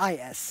uses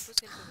IS.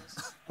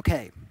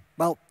 Okay,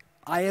 well,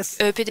 IS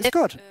is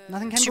good.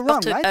 Nothing can go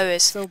wrong,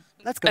 right? So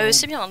let's go.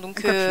 C'est bien,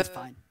 donc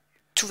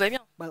tout va bien.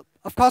 Well,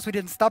 of course we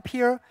didn't stop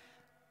here,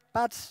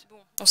 but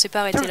on s'est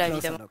pas arrêté là,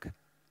 évidemment.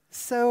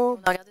 So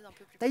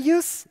they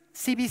use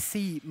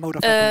CBC mode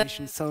of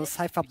operation, so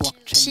cipher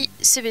blockchain.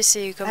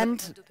 CBC comme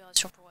and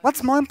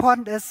what's more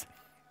important is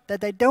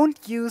that they don't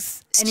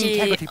use any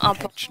integrity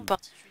protection.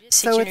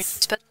 So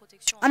it's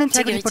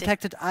unintegrity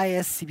protected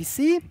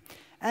IS-CBC,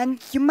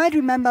 and you might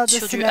remember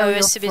this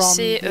scenario from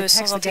the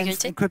attacks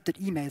against encrypted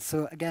emails,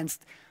 so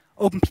against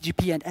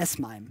OpenPGP and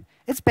S-MIME.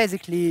 It's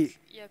basically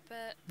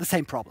the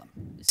same problem.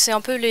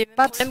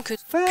 But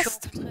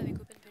first,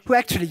 who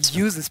actually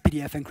uses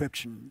PDF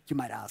encryption, you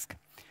might ask?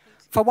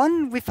 For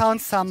one, we found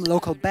some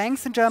local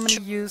banks in Germany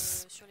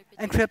use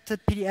encrypted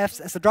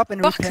PDFs as a drop-in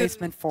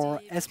replacement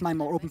for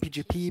S-MIME or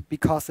OpenPGP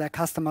because their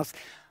customers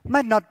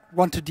might not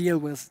want to deal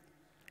with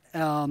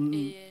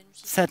the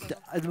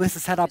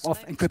setup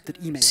of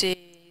encrypted email.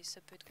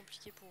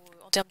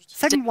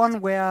 Second one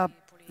were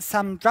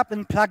some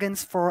drop-in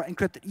plugins for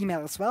encrypted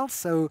email as well.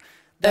 So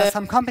there are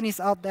some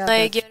companies out there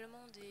that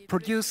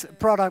produce a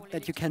product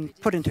that you can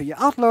put into your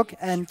Outlook,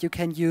 and you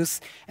can use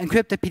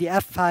encrypted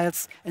PDF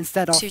files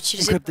instead of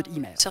encrypted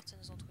email.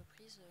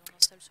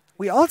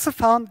 We also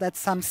found that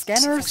some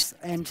scanners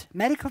and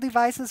medical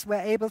devices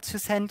were able to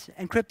send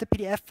encrypted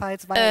PDF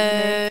files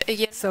via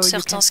email. So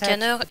you can set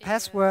the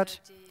password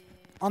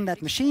on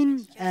that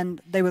machine,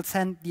 and they will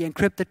send the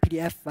encrypted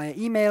PDF via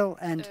email,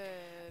 and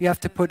you have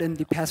to put in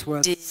the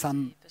password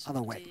some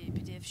other way.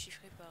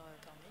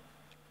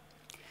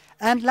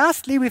 And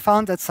lastly, we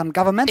found that some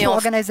governmental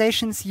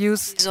organizations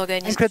use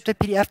encrypted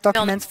PDF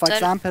documents. For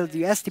example,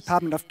 the US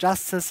Department of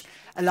Justice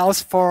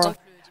allows for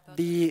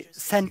the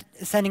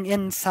sending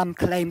in some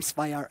claims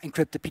via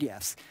encrypted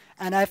PDFs.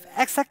 And I have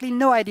exactly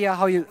no idea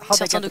how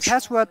they get the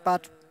password,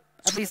 but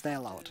at least they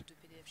allow it.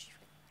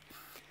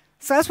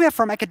 So as we are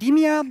from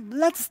academia,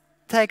 let's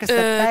take a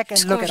step back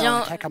and look at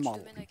our attacker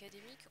model.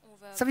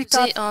 So we've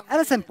got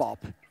Alice and Bob.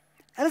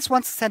 Alice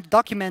wants to send a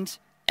document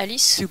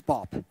to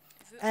Bob.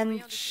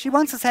 And she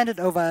wants to send it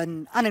over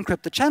an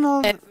unencrypted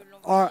channel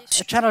or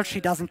a channel she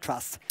doesn't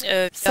trust.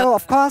 So,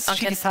 of course,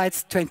 she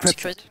decides to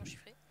encrypt it.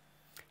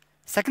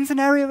 Second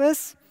scenario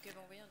is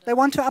they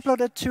want to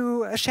upload it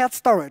to a shared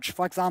storage,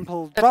 for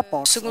example,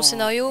 Dropbox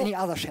or any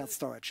other shared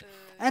storage.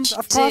 And,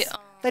 of course,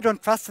 they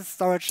don't trust the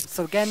storage,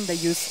 so again, they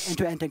use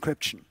end-to-end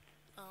encryption.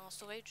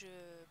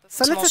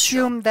 So let's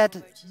assume that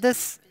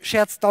this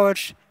shared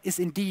storage is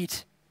indeed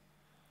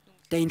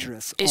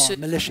dangerous or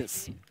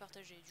malicious.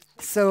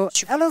 So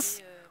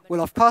Alice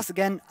will, of course,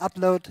 again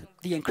upload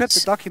the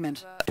encrypted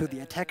document to the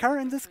attacker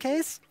in this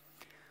case,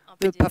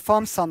 will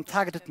perform some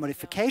targeted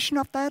modification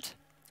of that,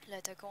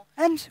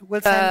 and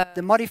will send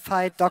the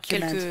modified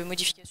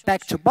document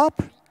back to Bob,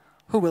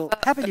 who will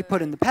happily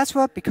put in the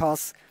password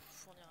because,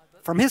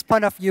 from his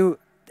point of view,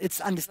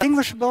 it's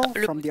undistinguishable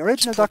from the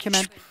original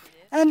document,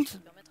 and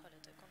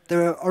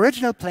the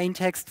original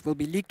plaintext will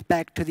be leaked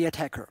back to the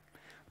attacker,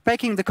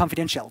 breaking the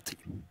confidentiality.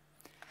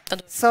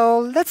 So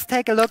let's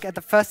take a look at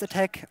the first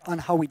attack on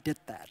how we did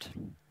that.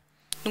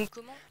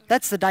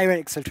 That's the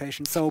direct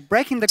exfiltration, so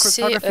breaking the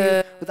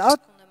cryptography without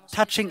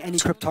touching any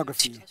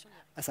cryptography,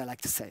 as I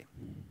like to say.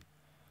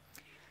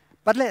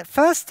 But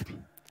first,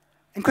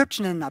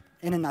 encryption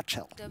in a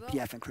nutshell,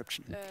 PDF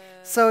encryption.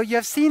 So you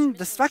have seen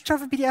the structure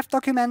of a PDF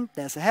document.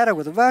 There's a header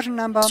with a version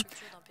number.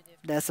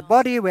 There's a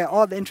body where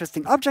all the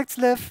interesting objects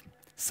live.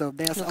 So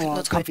there's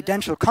our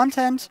confidential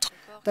content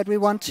that we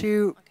want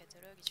to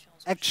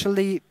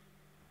actually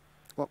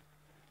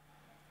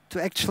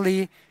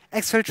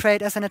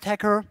exfiltrate as an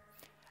attacker.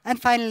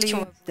 And finally,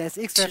 there's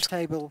the exref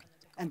table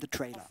and the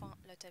trailer.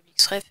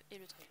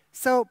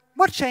 So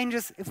what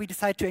changes if we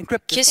decide to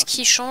encrypt this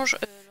document?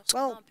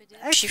 Well,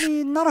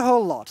 actually not a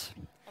whole lot.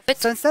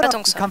 So instead of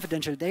the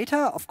confidential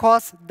data, of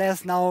course,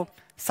 there's now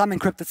some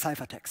encrypted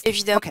ciphertext.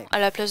 Okay.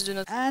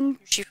 And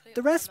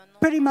the rest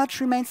pretty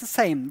much remains the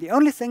same. The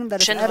only thing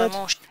that is added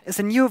is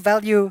a new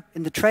value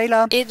in the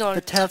trailer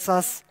that tells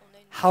us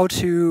how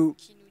to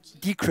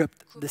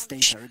decrypt this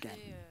data again.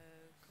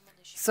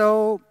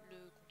 So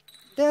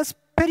there's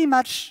pretty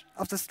much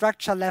of the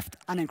structure left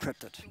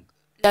unencrypted.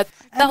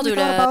 And we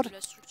thought about,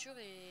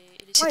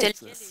 why is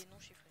this?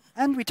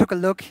 And we took a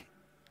look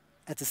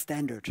at the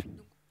standard.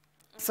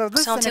 So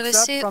this is an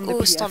excerpt from the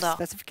PDF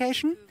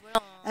specification,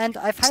 and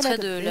I've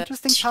highlighted the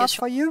interesting part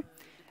for you.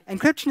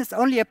 Encryption is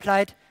only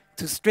applied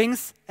to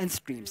strings and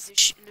streams.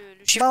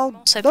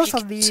 Well, those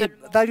are the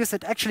values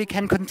that actually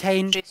can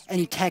contain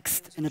any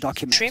text in a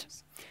document.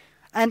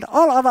 And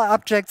all other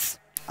objects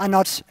are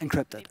not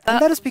encrypted. And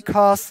that is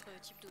because,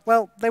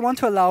 well, they want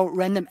to allow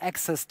random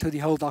access to the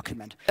whole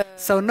document.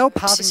 So no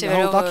parsing the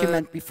whole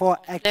document before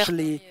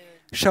actually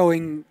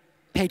showing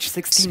page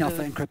 16 of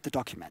the encrypted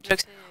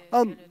document.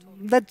 Well,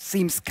 that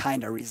seems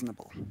kind of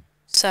reasonable.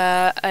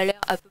 So,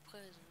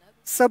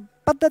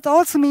 but that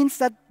also means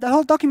that the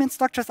whole document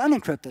structure is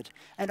unencrypted,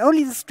 and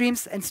only the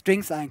streams and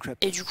strings are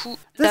encrypted.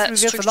 This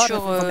reveals a lot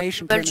of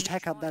information to an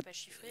attacker that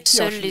he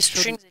or she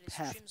shouldn't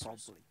have,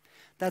 probably.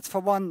 That's, for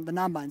one, the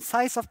number and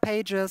size of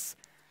pages,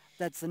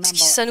 that's the number and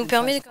size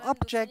of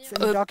objects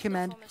in the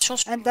document,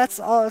 and that's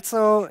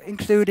also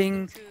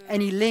including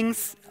any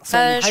links, so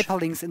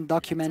hyperlinks in the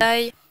document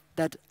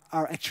that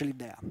are actually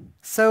there.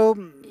 So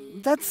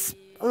that's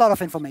a lot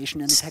of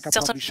information an attacker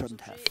probably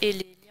shouldn't have.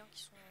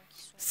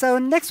 So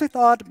next we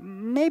thought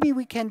maybe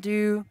we can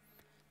do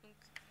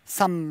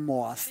some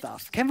more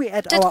stuff. Can we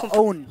add our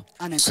own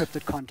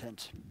unencrypted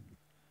content?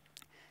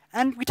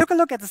 And we took a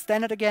look at the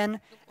standard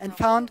again and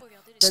found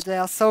that there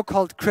are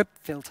so-called crypt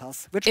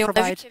filters, which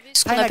provide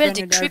higher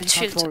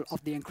granularity control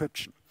of the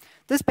encryption.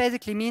 This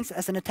basically means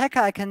as an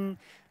attacker I can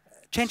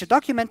change a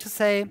document to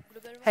say,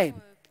 hey,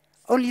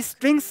 only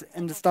strings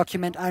in this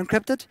document are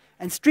encrypted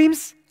and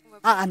streams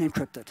are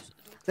unencrypted.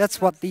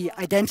 That's what the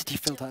identity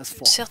filter is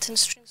for.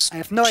 I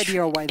have no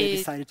idea why they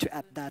decided to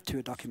add that to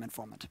a document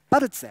format,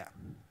 but it's there.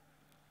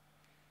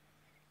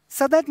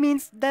 So that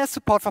means there's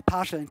support for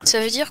partial encryption. Ça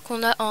veut dire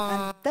qu'on a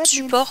un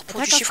support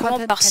pour du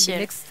chiffrement partiel.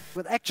 Mixed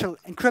with actual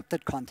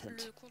encrypted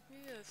content.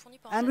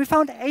 And we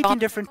found 18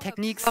 different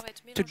techniques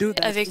to do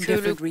that in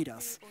different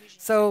readers.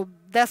 So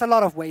there's a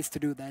lot of ways to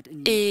do that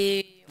in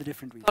the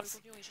different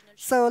readers.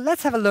 So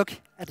let's have a look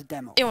at a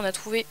demo.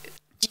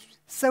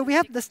 So we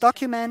have this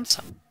document,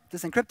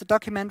 this encrypted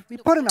document, we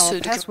put in our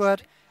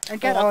password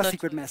and get our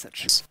secret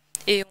message.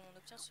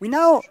 We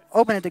now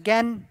open it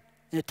again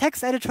in a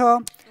text editor.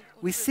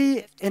 We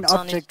see in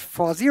object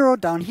 40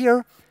 down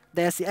here,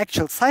 there's the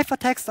actual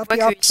ciphertext of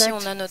the object,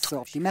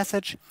 so of the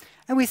message,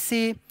 and we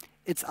see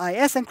it's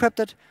IS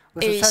encrypted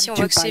with a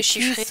 32-byte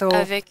key, so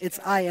it's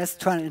IS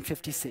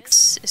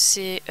 256.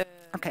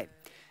 Okay,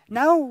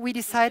 now we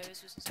decide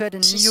to add a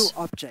new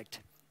object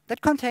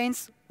that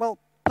contains, well,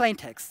 plain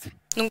text.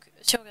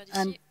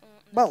 And,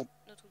 well,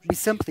 we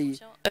simply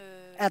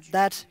add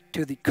that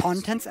to the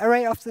contents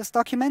array of this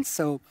document.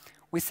 So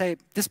we say,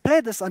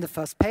 display this on the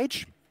first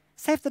page,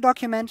 save the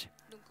document,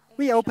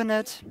 we open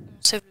it,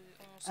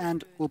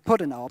 and we'll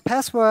put in our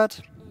password,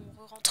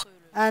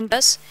 and,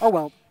 oh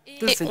well,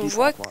 this is indeed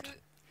awkward.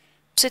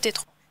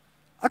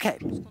 Okay,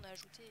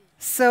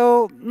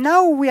 so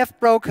now we have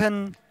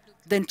broken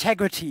the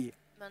integrity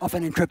of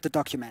an encrypted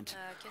document?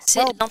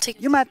 Well,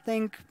 you might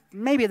think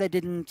maybe they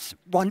didn't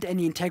want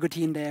any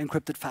integrity in their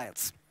encrypted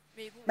files.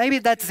 Maybe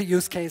that's the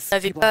use case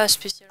people have.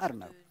 I don't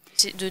know.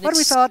 But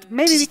we thought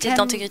maybe we can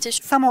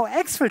somehow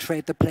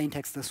exfiltrate the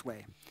plaintext this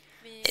way.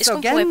 So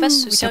again, we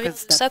took a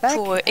step back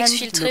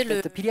and looked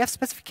at the PDF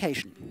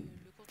specification.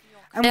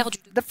 And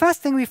the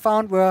first thing we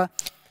found were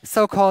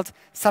so-called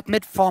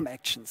submit form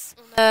actions.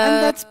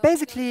 And that's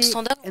basically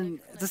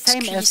the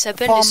same as a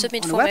form on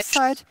a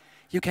website.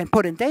 You can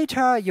put in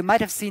data. You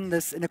might have seen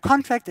this in a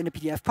contract, in a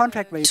PDF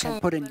contract, where you can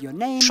put in your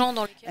name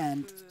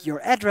and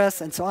your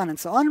address and so on and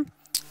so on.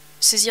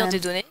 And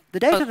the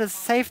data that's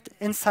saved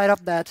inside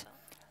of that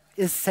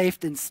is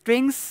saved in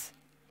strings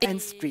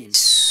and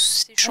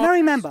streams. And now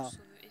remember,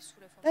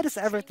 that is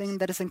everything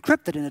that is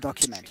encrypted in a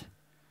document.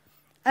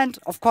 And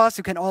of course,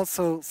 you can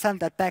also send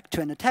that back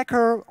to an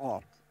attacker,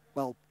 or,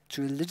 well,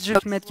 to a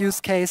legitimate use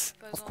case,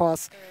 of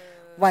course,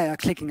 via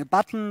clicking a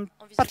button,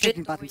 but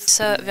clicking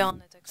buttons.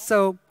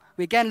 So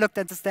we again looked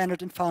at the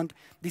standard and found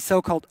the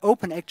so-called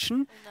open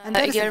action, and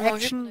that is an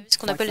action,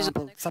 for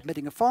example,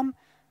 submitting a form,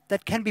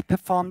 that can be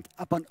performed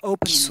upon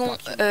opening a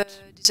document.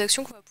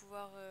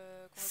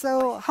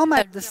 So how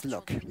might this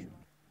look?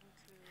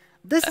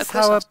 This is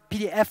how a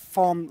PDF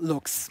form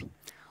looks,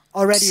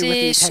 already with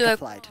the attack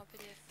applied.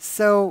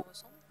 So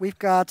we've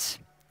got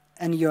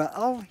an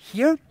URL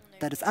here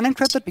that is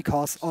unencrypted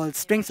because all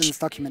strings in this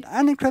document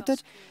are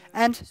unencrypted,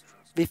 and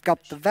we've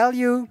got the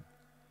value,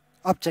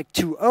 object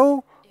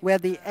 2.0, where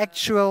the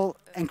actual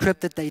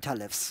encrypted data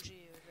lives.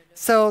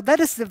 So that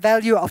is the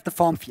value of the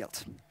form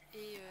field.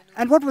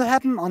 And what will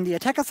happen on the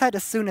attacker side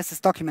as soon as this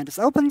document is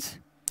opened?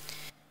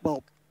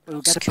 Well,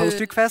 we'll get a post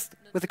request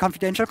with the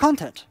confidential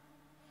content.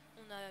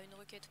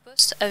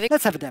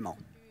 Let's have a demo.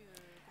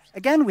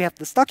 Again, we have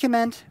this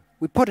document.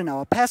 We put in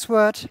our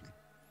password.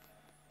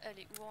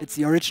 It's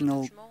the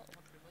original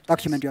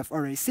document you have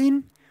already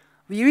seen.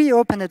 We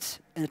reopen it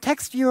in a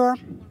text viewer,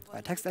 or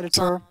a text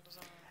editor.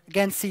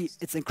 Again, see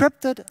it's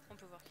encrypted.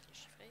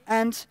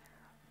 And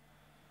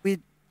we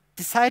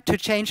decide to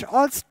change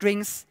all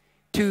strings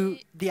to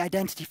the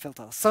identity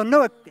filter. So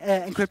no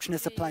encryption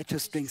is applied to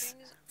strings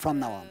from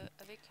now on.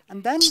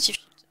 And then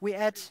we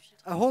add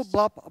a whole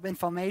blob of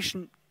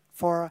information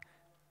for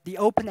the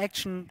open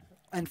action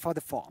and for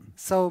the form.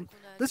 So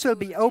this will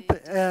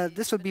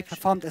be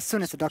performed as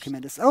soon as the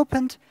document is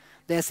opened.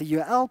 There's a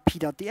URL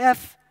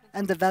p.df,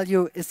 and the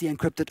value is the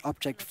encrypted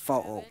object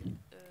 4.0.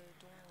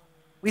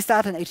 We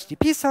start an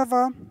HTTP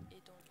server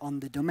on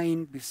the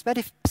domain we've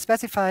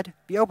specified.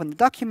 We open the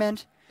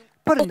document,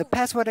 put in the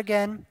password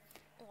again,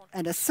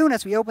 and as soon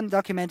as we open the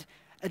document,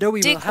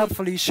 Adobe will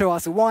helpfully show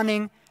us a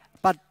warning,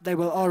 but they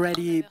will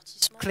already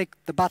click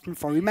the button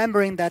for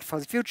remembering that for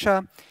the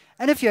future.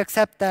 And if you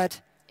accept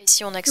that,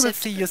 you will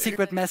see your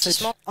secret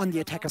message on the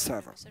attacker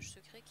server.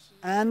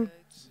 And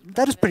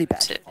that is pretty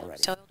bad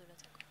already.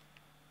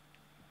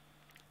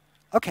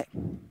 Okay.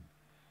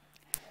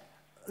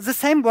 The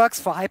same works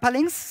for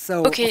hyperlinks.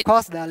 So, of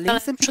course, there are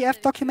links in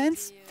PDF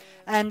documents.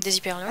 And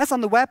as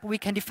on the web, we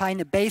can define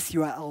a base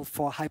URL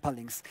for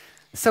hyperlinks.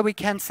 So we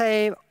can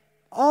say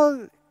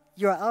all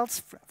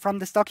URLs from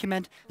this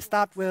document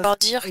start with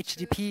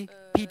http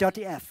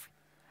p.df.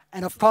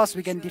 And of course,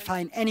 we can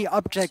define any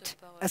object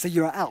as a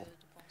URL.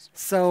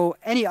 So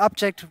any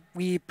object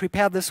we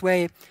prepare this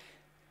way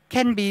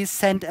can be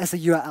sent as a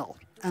URL.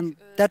 And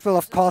that will,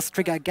 of course,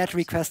 trigger a GET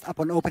request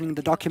upon opening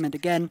the document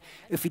again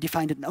if we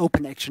defined an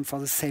open action for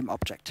the same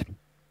object.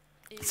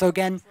 So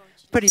again,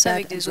 pretty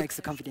bad and breaks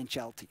the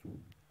confidentiality.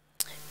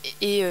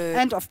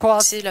 And of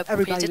course,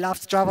 everybody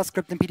loves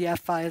JavaScript and PDF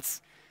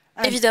files.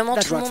 Évidemment,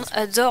 tout le monde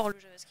adore le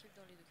JavaScript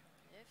dans les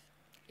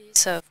documents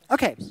PDF.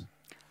 Okay,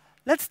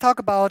 let's talk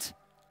about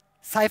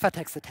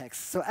ciphertext attacks,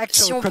 so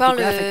actual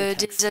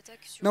cryptographic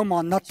attacks. No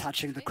more not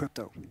touching the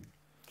crypto.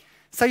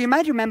 So you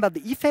might remember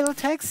the e-fail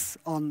attacks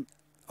on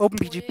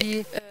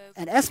OpenPGP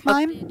and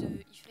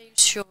S-MIME,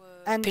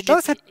 and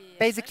those had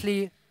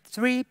basically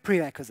three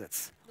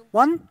prerequisites.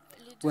 One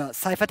were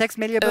ciphertext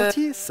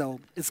malleability, so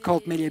it's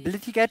called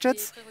malleability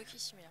gadgets.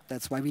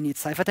 That's why we need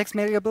ciphertext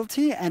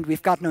malleability, and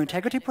we've got no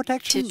integrity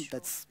protection.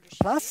 That's a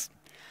plus.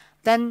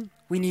 Then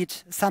we need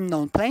some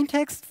known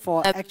plaintext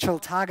for actual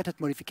targeted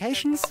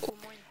modifications,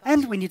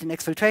 and we need an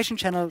exfiltration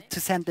channel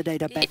to send the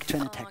data back to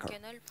an attacker.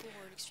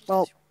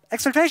 Well,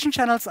 exfiltration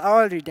channels are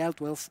already dealt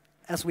with,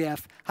 as we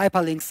have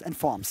hyperlinks and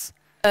forms.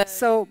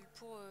 So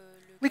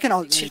we can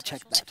already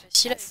check that.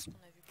 Yes.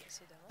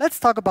 Let's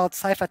talk about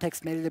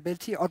ciphertext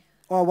malleability,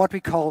 or what we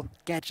call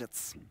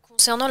gadgets.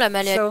 So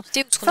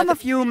some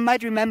of you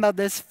might remember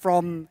this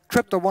from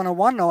Crypto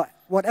 101 or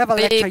whatever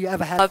lecture you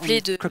ever had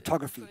on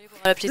cryptography.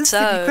 This is the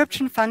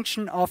decryption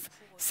function of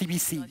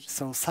CBC,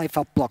 so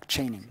cipher block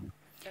chaining.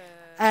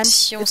 And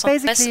it's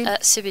basically,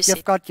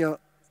 you've got your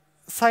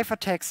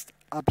ciphertext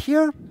up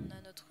here,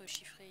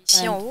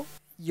 and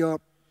your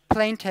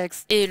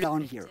plaintext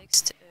down here.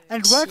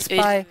 And it works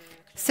by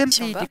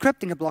simply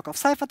decrypting a block of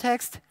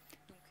ciphertext,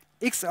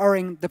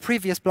 XORing the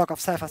previous block of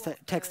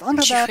ciphertext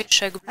onto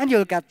that, and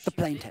you'll get the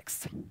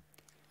plaintext.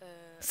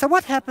 So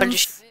what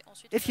happens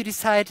if you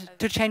decide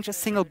to change a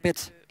single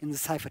bit in the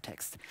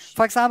ciphertext?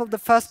 For example, the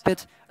first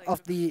bit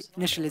of the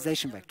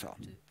initialization vector.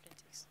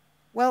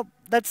 Well,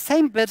 that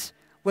same bit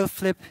will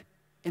flip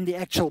in the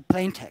actual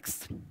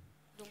plaintext.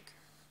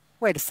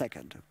 Wait a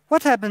second.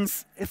 What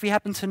happens if we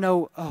happen to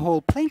know a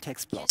whole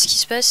plaintext block?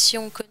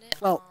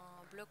 Well,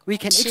 we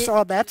can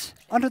XOR that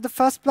onto the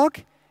first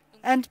block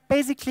and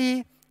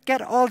basically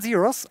get all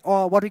zeros,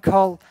 or what we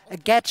call a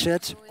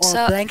gadget or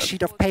a blank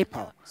sheet of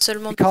paper,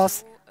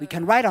 because we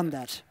can write on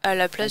that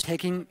by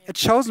taking a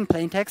chosen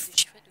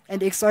plaintext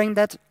and XORing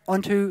that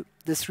onto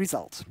this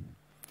result.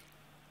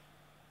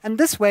 And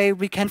this way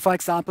we can, for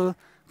example,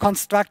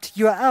 construct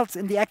URLs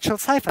in the actual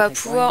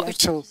ciphertext or in the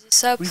actual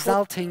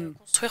resulting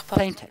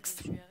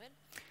plaintext.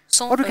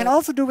 What we can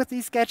also do with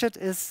these gadgets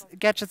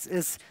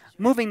is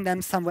moving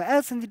them somewhere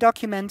else in the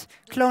document,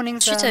 cloning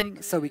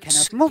them, so we can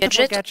have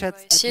multiple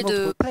gadgets at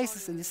multiple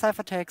places in the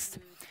ciphertext.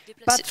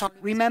 But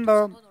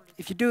remember,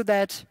 if you do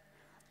that,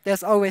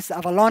 there's always the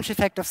avalanche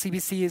effect of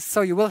CBCs,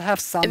 so you will have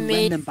some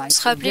random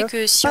bytes in here,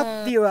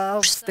 but the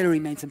URL still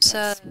remains in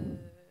place.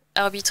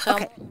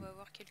 Okay.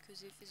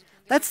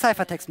 That's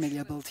ciphertext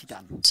malleability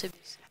done.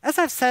 As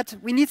I've said,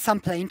 we need some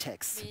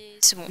plaintext.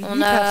 We need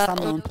to have some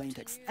known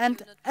plaintext.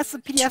 And as the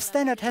PDF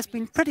standard has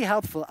been pretty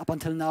helpful up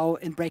until now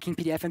in breaking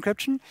PDF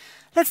encryption,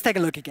 let's take a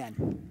look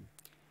again.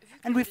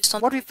 And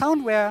what we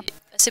found were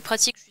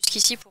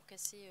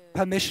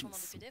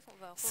permissions.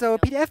 So a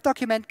PDF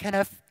document can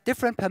have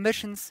different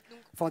permissions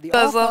for the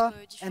author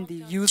and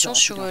the user of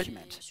the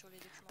document.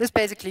 This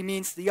basically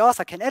means the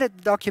author can edit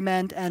the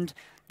document and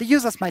the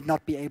users might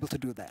not be able to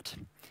do that.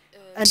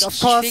 And of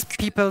course,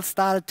 people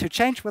started to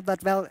change with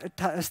that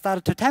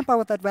started to tamper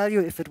with that value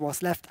if it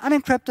was left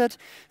unencrypted.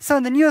 So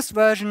in the newest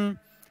version,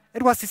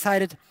 it was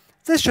decided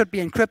this should be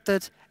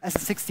encrypted as a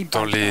 16 byte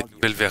Dans les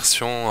nouvelles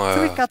versions,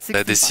 on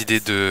a décidé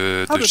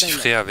de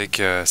chiffrer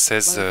avec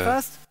 16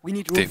 octets.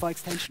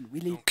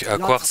 Donc, à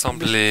quoi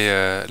ressemblent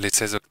les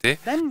 16 octets?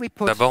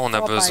 D'abord, on a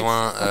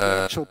besoin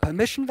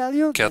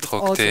 4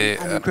 octets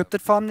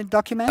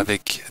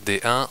avec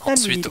des 1.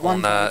 Ensuite,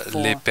 on a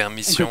les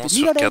permissions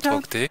sur 4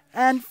 octets.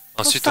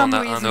 Ensuite, on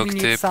a 1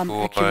 octet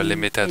pour les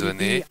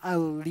métadonnées,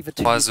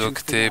 3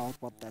 octets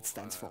pour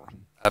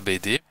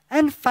ABD.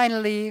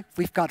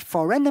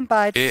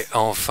 Et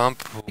enfin,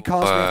 pour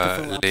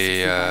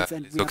les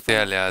octets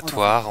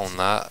aléatoires, on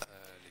a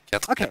les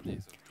 4 permis.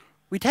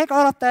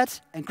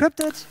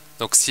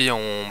 Donc si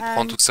on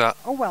prend tout ça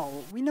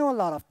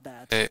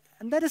et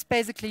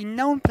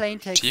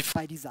chiffre,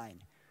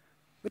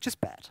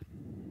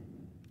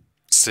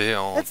 c'est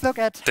en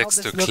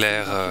texte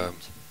clair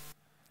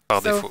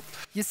par défaut.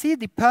 You see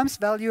the perms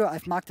value,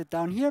 I've marked it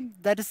down here.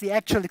 That is the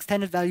actual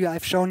extended value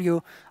I've shown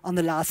you on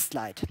the last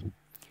slide.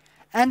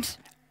 And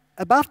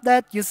above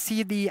that, you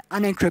see the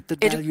unencrypted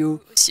value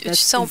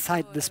that's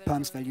inside this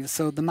perms value,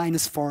 so the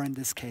 -4 in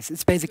this case.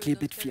 It's basically a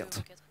bit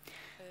field.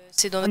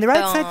 On the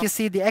right side, you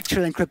see the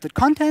actual encrypted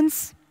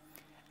contents.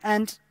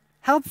 And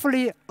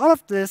helpfully, all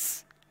of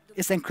this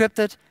is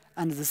encrypted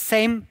under the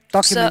same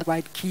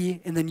document-wide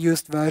key in the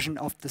newest version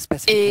of the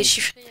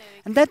specification.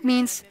 And that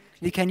means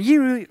we can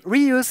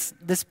reuse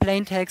this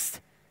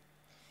plaintext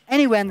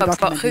anywhere in the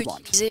document we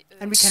want.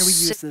 And we can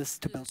reuse this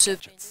to build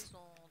gadgets.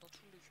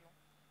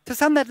 To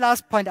sum that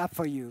last point up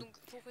for you,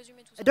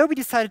 Adobe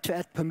decided to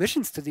add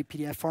permissions to the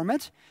PDF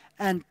format,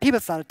 and people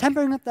started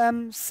tampering with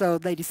them, so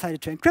they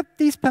decided to encrypt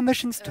these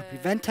permissions to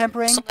prevent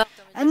tampering,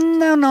 and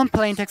now known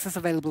plaintext is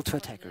available to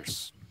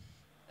attackers.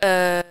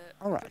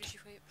 All right.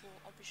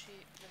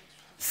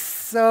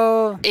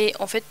 So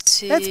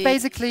that's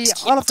basically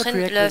all of the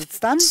prerequisites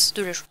done,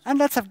 and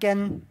let's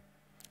again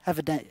have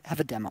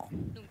a demo.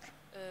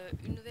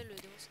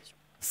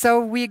 So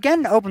we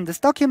again open this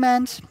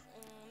document,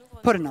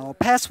 put in our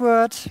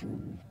password.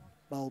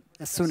 Well,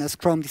 as soon as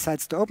Chrome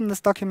decides to open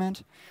this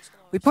document,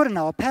 we put in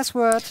our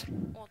password.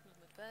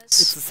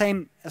 It's the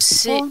same as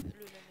before.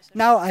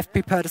 Now I've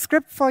prepared a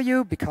script for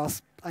you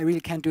because I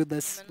really can't do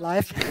this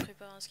live.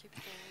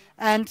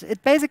 And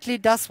it basically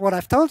does what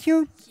I've told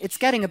you. It's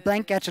getting a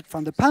blank gadget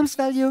from the perms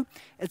value.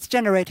 It's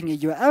generating a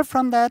URL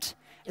from that.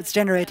 It's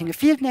generating a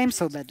field name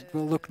so that it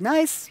will look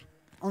nice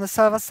on the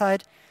server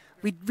side.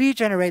 We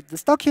regenerate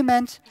this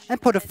document and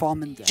put a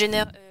form in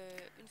there.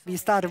 We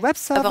start a web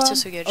server,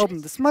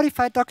 open this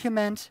modified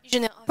document,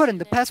 put in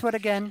the password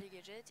again,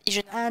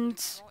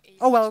 and,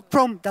 oh well,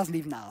 Chrome doesn't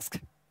even ask.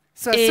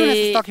 So as soon as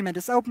this document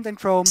is opened in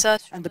Chrome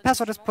and the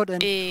password is put in,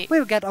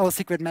 we'll get our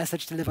secret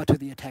message delivered to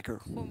the attacker.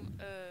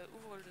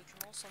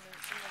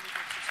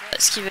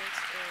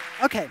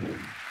 Okay.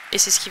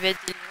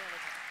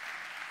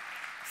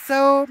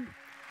 So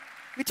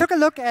we took a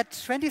look at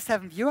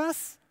 27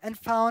 viewers and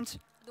found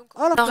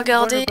all of them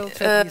vulnerable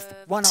to at least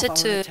one of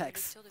our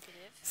attacks.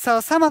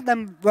 So some of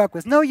them work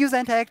with no user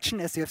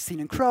interaction, as you have seen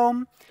in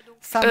Chrome.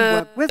 Some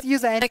work with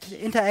user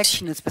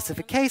interaction in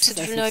specific cases,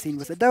 as you've seen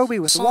with Adobe,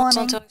 with a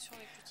warning.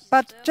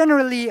 But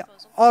generally,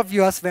 all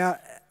viewers were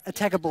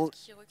attackable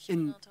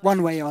in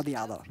one way or the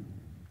other.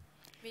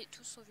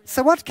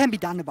 So what can be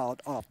done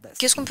about all of this?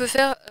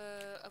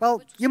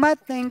 Well, you might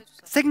think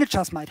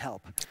signatures might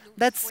help.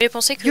 That's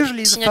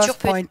usually the first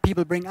point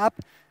people bring up.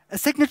 A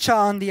signature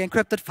on the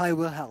encrypted file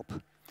will help.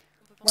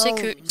 Well,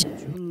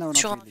 no,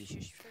 not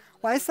really.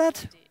 Why is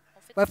that?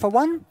 Well, for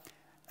one,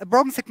 a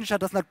broken signature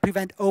does not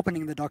prevent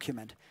opening the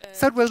document,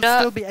 so it will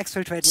still be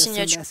exfiltrated as soon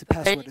as the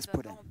password is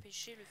put in.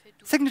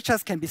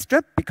 Signatures can be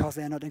stripped because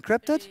they are not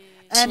encrypted,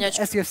 and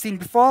as you have seen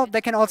before,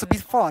 they can also be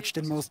forged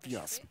in most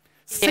viewers.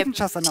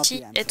 Signatures are not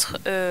the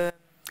answer.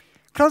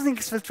 Closing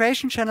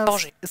exfiltration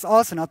channels is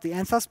also not the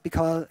answer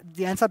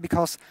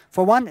because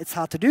for one, it's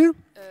hard to do,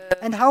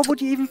 and how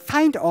would you even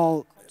find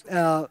all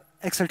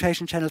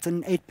exfiltration channels in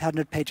an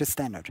 800 pages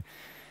standard?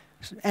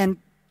 And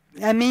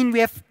I mean, we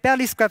have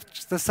barely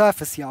scratched the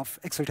surface here of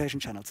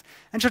exfiltration channels.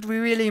 And should we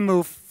really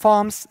remove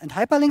forms and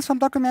hyperlinks from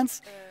documents?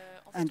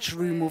 And should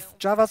we remove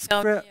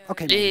JavaScript?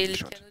 Okay, maybe we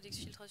should.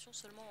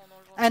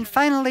 And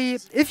finally,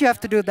 if you have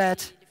to do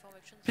that,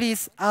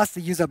 please ask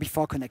the user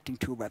before connecting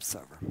to a web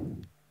server.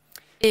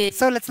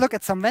 So let's look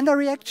at some vendor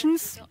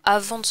reactions.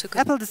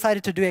 Apple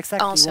decided to do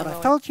exactly what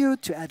I told you,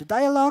 to add a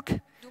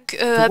dialogue.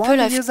 Apple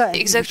a fait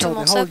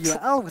exactement ça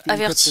pour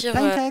avertir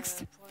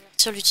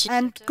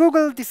and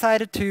Google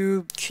decided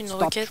to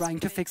stop trying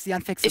to fix the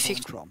unfixable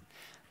in Chrome.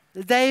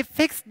 They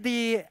fixed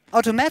the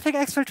automatic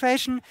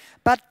exfiltration,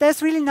 but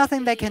there's really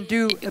nothing they can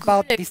do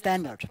about the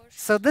standard.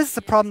 So this is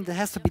a problem that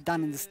has to be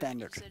done in the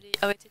standard.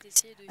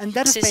 And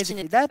that is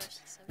basically that.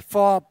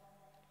 For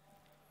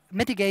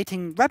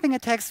mitigating wrapping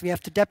attacks, we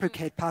have to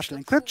deprecate partial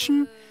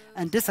encryption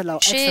and disallow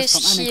access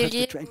from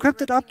unencrypted to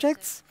encrypted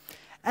objects.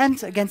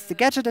 And against the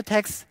gadget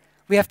attacks,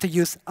 we have to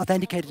use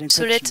authenticated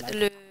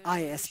encryption like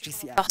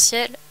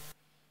ISGCI.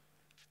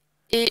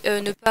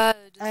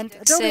 And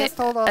Adobe has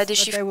told us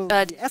that they will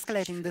be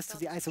escalating this to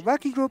the ISO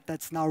working group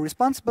that's now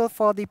responsible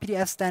for the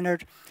PDF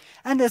standard,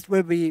 and this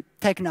will be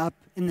taken up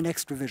in the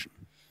next revision.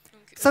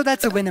 So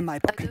that's a win in my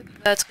book.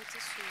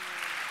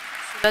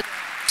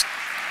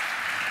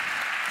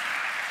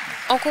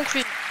 En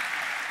conclusion.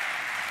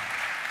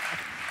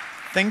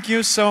 Thank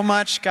you so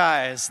much,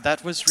 guys.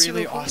 That was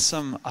really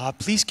awesome.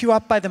 Please queue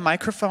up by the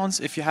microphones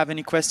if you have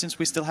any questions.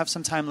 We still have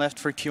some time left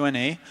for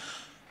Q&A.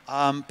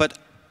 But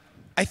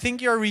I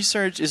think your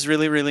research is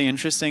really, really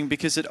interesting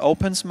because it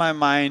opens my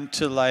mind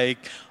to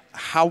like,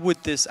 how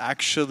would this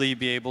actually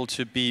be able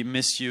to be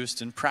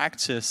misused in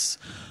practice?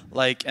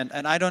 Like,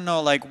 and I don't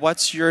know, like,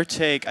 what's your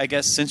take? I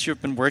guess since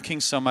you've been working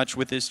so much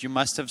with this, you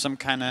must have some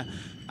kind of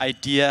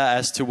idea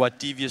as to what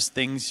devious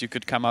things you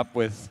could come up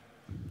with.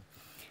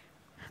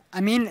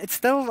 I mean, it's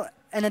still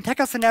an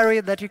attacker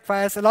scenario that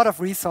requires a lot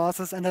of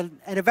resources and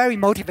a very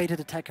motivated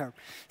attacker.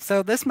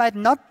 So this might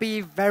not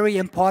be very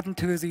important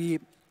to the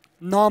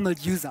normal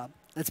user.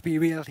 Let's be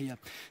real here.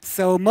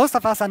 So most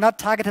of us are not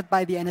targeted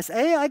by the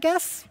NSA, I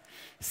guess.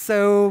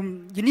 So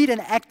you need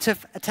an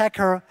active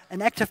attacker,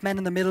 an active man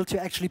in the middle to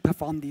actually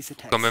perform these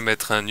attacks. Quand même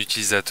être un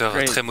utilisateur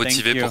très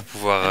motivé pour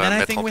pouvoir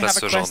mettre en place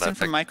ce genre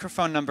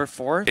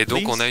d'attaque. Et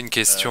donc on a une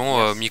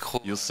question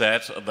micro. You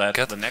said that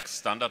the next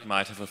standard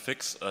might have a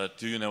fix.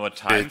 Do you know a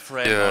time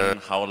frame on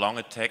how long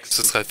it takes?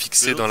 Ce sera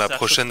fixé dans la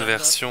prochaine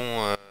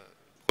version,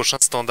 prochain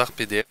standard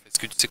PDF. Est-ce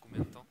que tu sais combien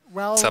de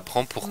temps ça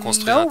prend pour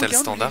construire un tel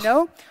standard?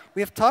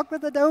 We have talked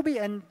with Adobe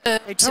and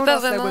they told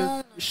us they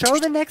will show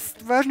the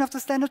next version of the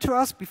standard to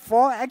us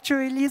before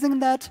actually releasing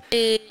that,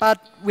 but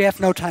we have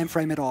no time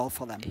frame at all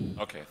for them.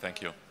 Okay,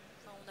 thank you.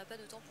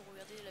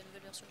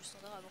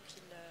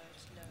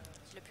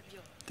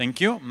 Thank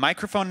you.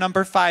 Microphone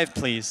number 5,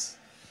 please.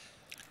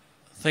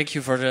 Thank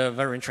you for the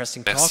very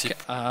interesting talk.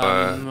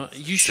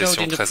 You showed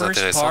in the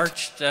first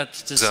part that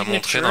the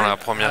signature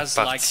has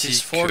like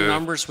these 4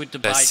 numbers with the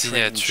byte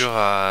range.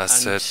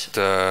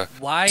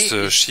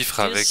 Ce chiffre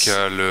avec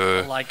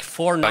le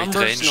byte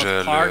range.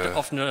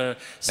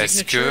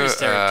 Est-ce que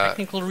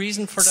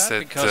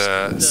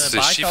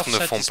ces chiffres ne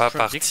font pas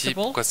partie?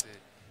 Pourquoi cette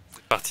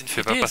partie ne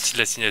fait pas partie de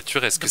la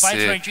signature? Est-ce que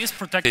c'est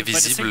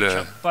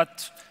prévisible?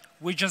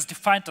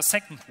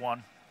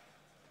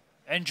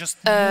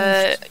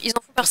 Ils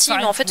en font partie,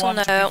 mais en fait, on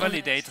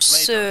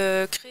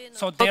se crée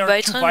notre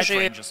byte range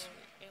et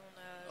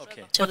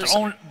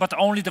but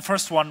only the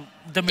first one,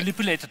 the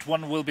manipulated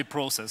one, will be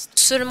processed.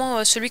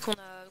 Seulement celui qu'on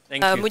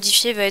a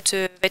modifié va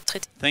être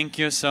traité. Thank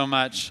you so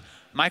much.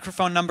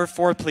 Microphone number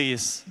 4,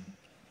 please.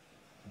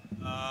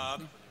 Oh,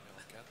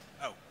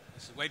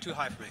 this is way too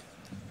high for me.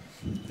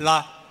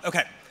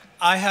 Okay.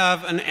 I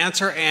have an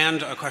answer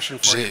and a question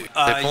for you.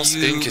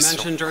 You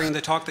mentioned during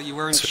the talk that you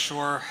weren't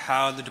sure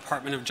how the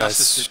Department of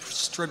Justice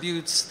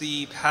distributes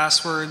the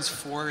passwords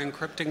for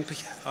encrypting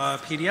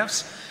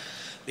PDFs.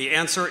 The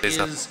answer is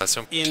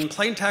in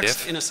plain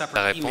text in a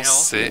separate email,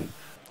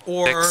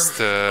 or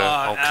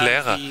en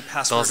clair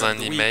dans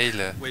un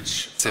email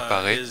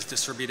séparé, is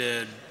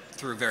distributed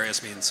through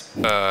various means.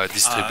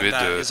 Distribué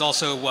that is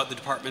also what the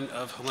Department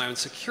of Homeland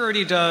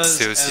Security does.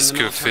 C'est aussi ce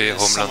que fait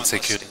Homeland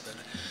Security.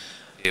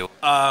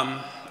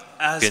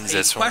 As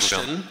a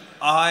question,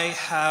 I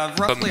have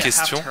roughly a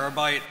half question,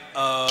 terabyte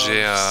of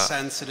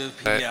sensitive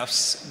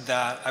PDFs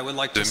that I would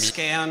like to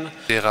scan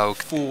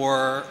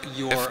for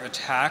your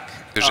attack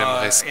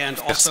and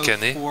also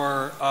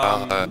for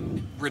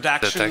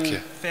redaction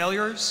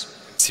failures.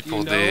 Si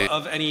pour des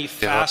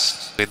erreurs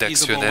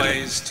rédactionnelles,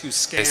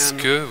 est-ce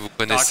que vous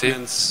connaissez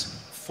une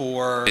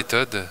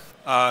méthode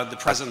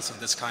pour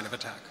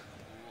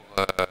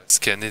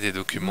scanner des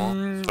documents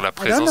sur la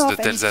présence de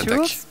telles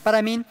attaques?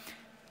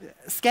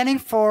 Scanning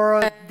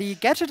for the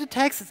gadget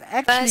attacks is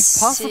actually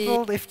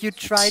possible if you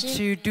try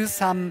to do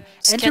some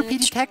entropy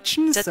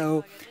detection.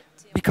 So,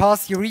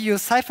 because you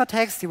reuse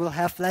ciphertext, you will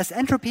have less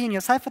entropy in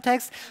your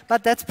ciphertext,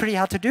 but that's pretty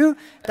hard to do.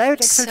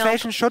 Direct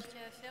exfiltration should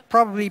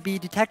probably be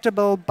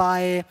detectable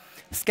by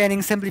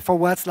scanning simply for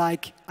words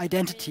like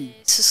identity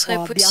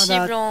or the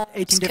other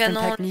 18 different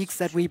techniques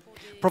that we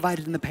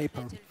provided in the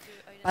paper.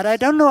 But I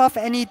don't know of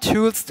any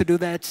tools to do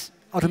that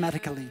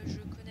automatically.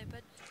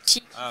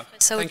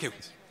 Thank you.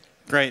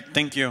 Great,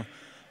 thank you.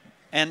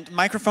 And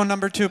microphone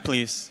number 2,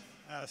 please.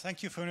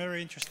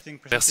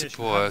 Merci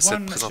pour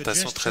cette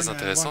présentation très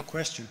intéressante.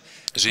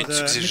 J'ai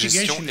une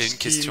suggestion et une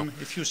question.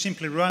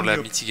 Pour la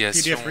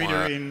mitigation, si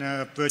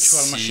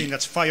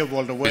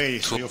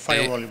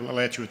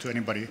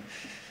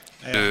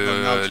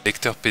le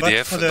lecteur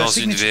PDF dans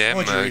une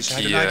VM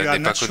qui n'est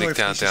pas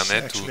connecté à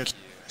Internet ou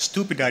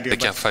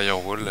avec un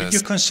firewall,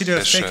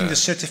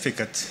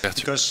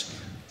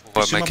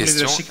 pour ma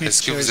question,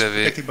 est-ce que vous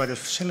avez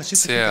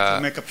pensé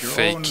à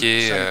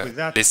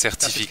faker les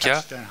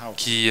certificats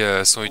qui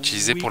sont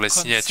utilisés pour les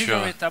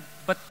signatures?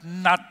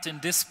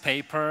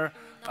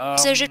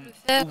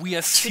 We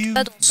assume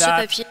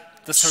that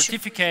the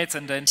certificates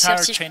and the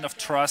entire chain of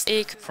trust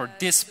for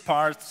this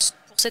part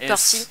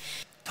is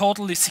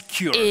totally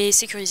secure.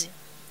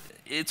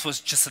 It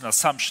was just an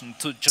assumption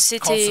to just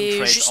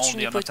concentrate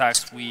only on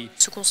attacks we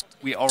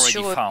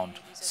already found.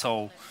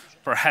 So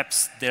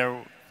perhaps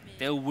there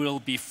will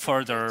be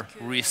further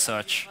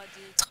research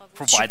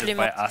provided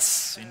by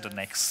us in the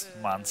next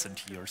months and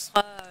years.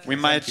 We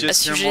might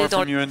just hear more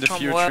from you in the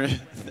future.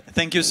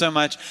 Thank you so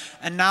much.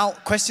 And now,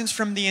 questions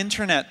from the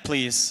internet,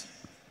 please.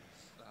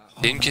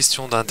 Une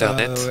question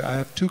d'Internet. I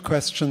have two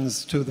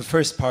questions to the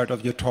first part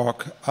of your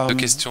talk. Deux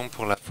questions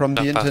pour la from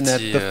the internet.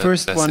 The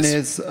first one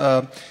is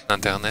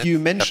you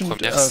mentioned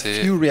a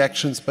few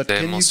reactions, but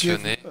can you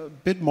give a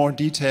bit more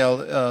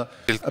detail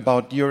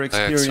about your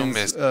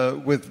experience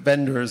with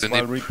vendors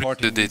while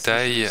reporting? De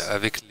détails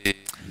avec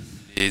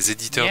les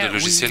éditeurs de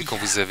logiciels quand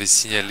vous avez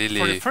signalé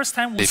les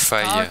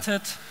failles.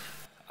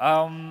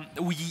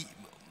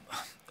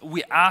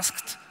 We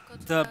asked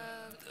the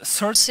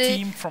search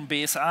team from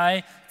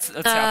BSI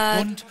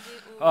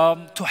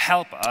to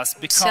help us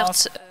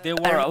because there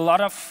were a lot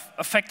of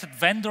affected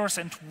vendors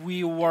and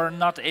we were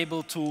not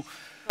able to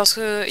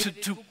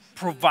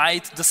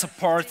provide the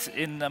support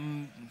in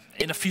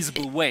a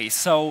feasible way.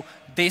 So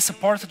they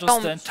supported us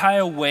the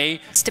entire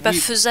way. We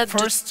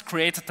first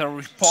created a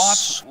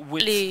report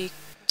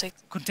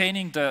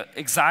containing the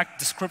exact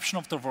description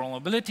of the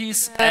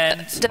vulnerabilities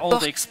and all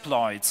the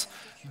exploits.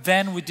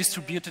 Then we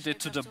distributed it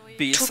to the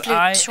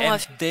BSI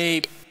and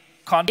they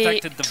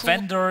contacted the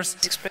vendors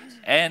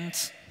and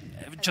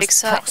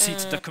just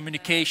proxied the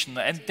communication.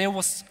 And there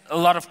was a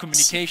lot of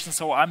communication,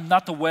 so I'm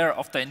not aware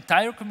of the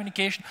entire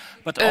communication,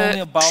 but only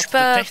about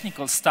the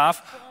technical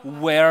stuff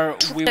where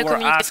we were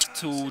asked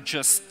to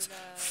just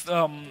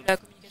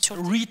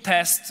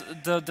retest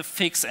the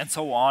fix and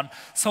so on.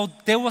 So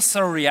there was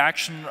a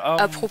reaction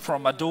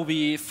from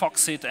Adobe,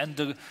 Foxit,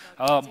 and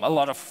a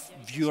lot of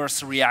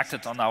viewers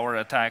reacted on our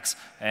attacks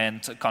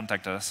and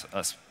contacted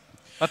us,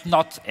 but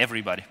not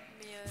everybody.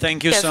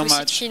 Thank you so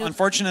much.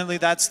 Unfortunately,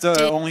 that's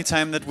the only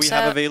time that we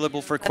have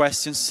available for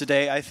questions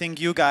today. I think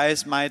you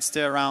guys might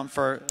stay around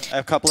for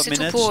a couple of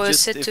minutes,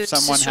 just if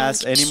someone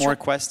has any more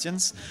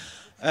questions.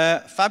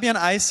 Fabian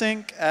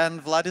Eising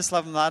and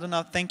Vladislav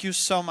Mladenov, thank you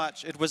so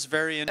much. It was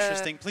very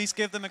interesting. Please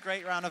give them a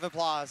great round of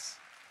applause.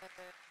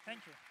 Thank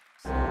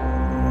you.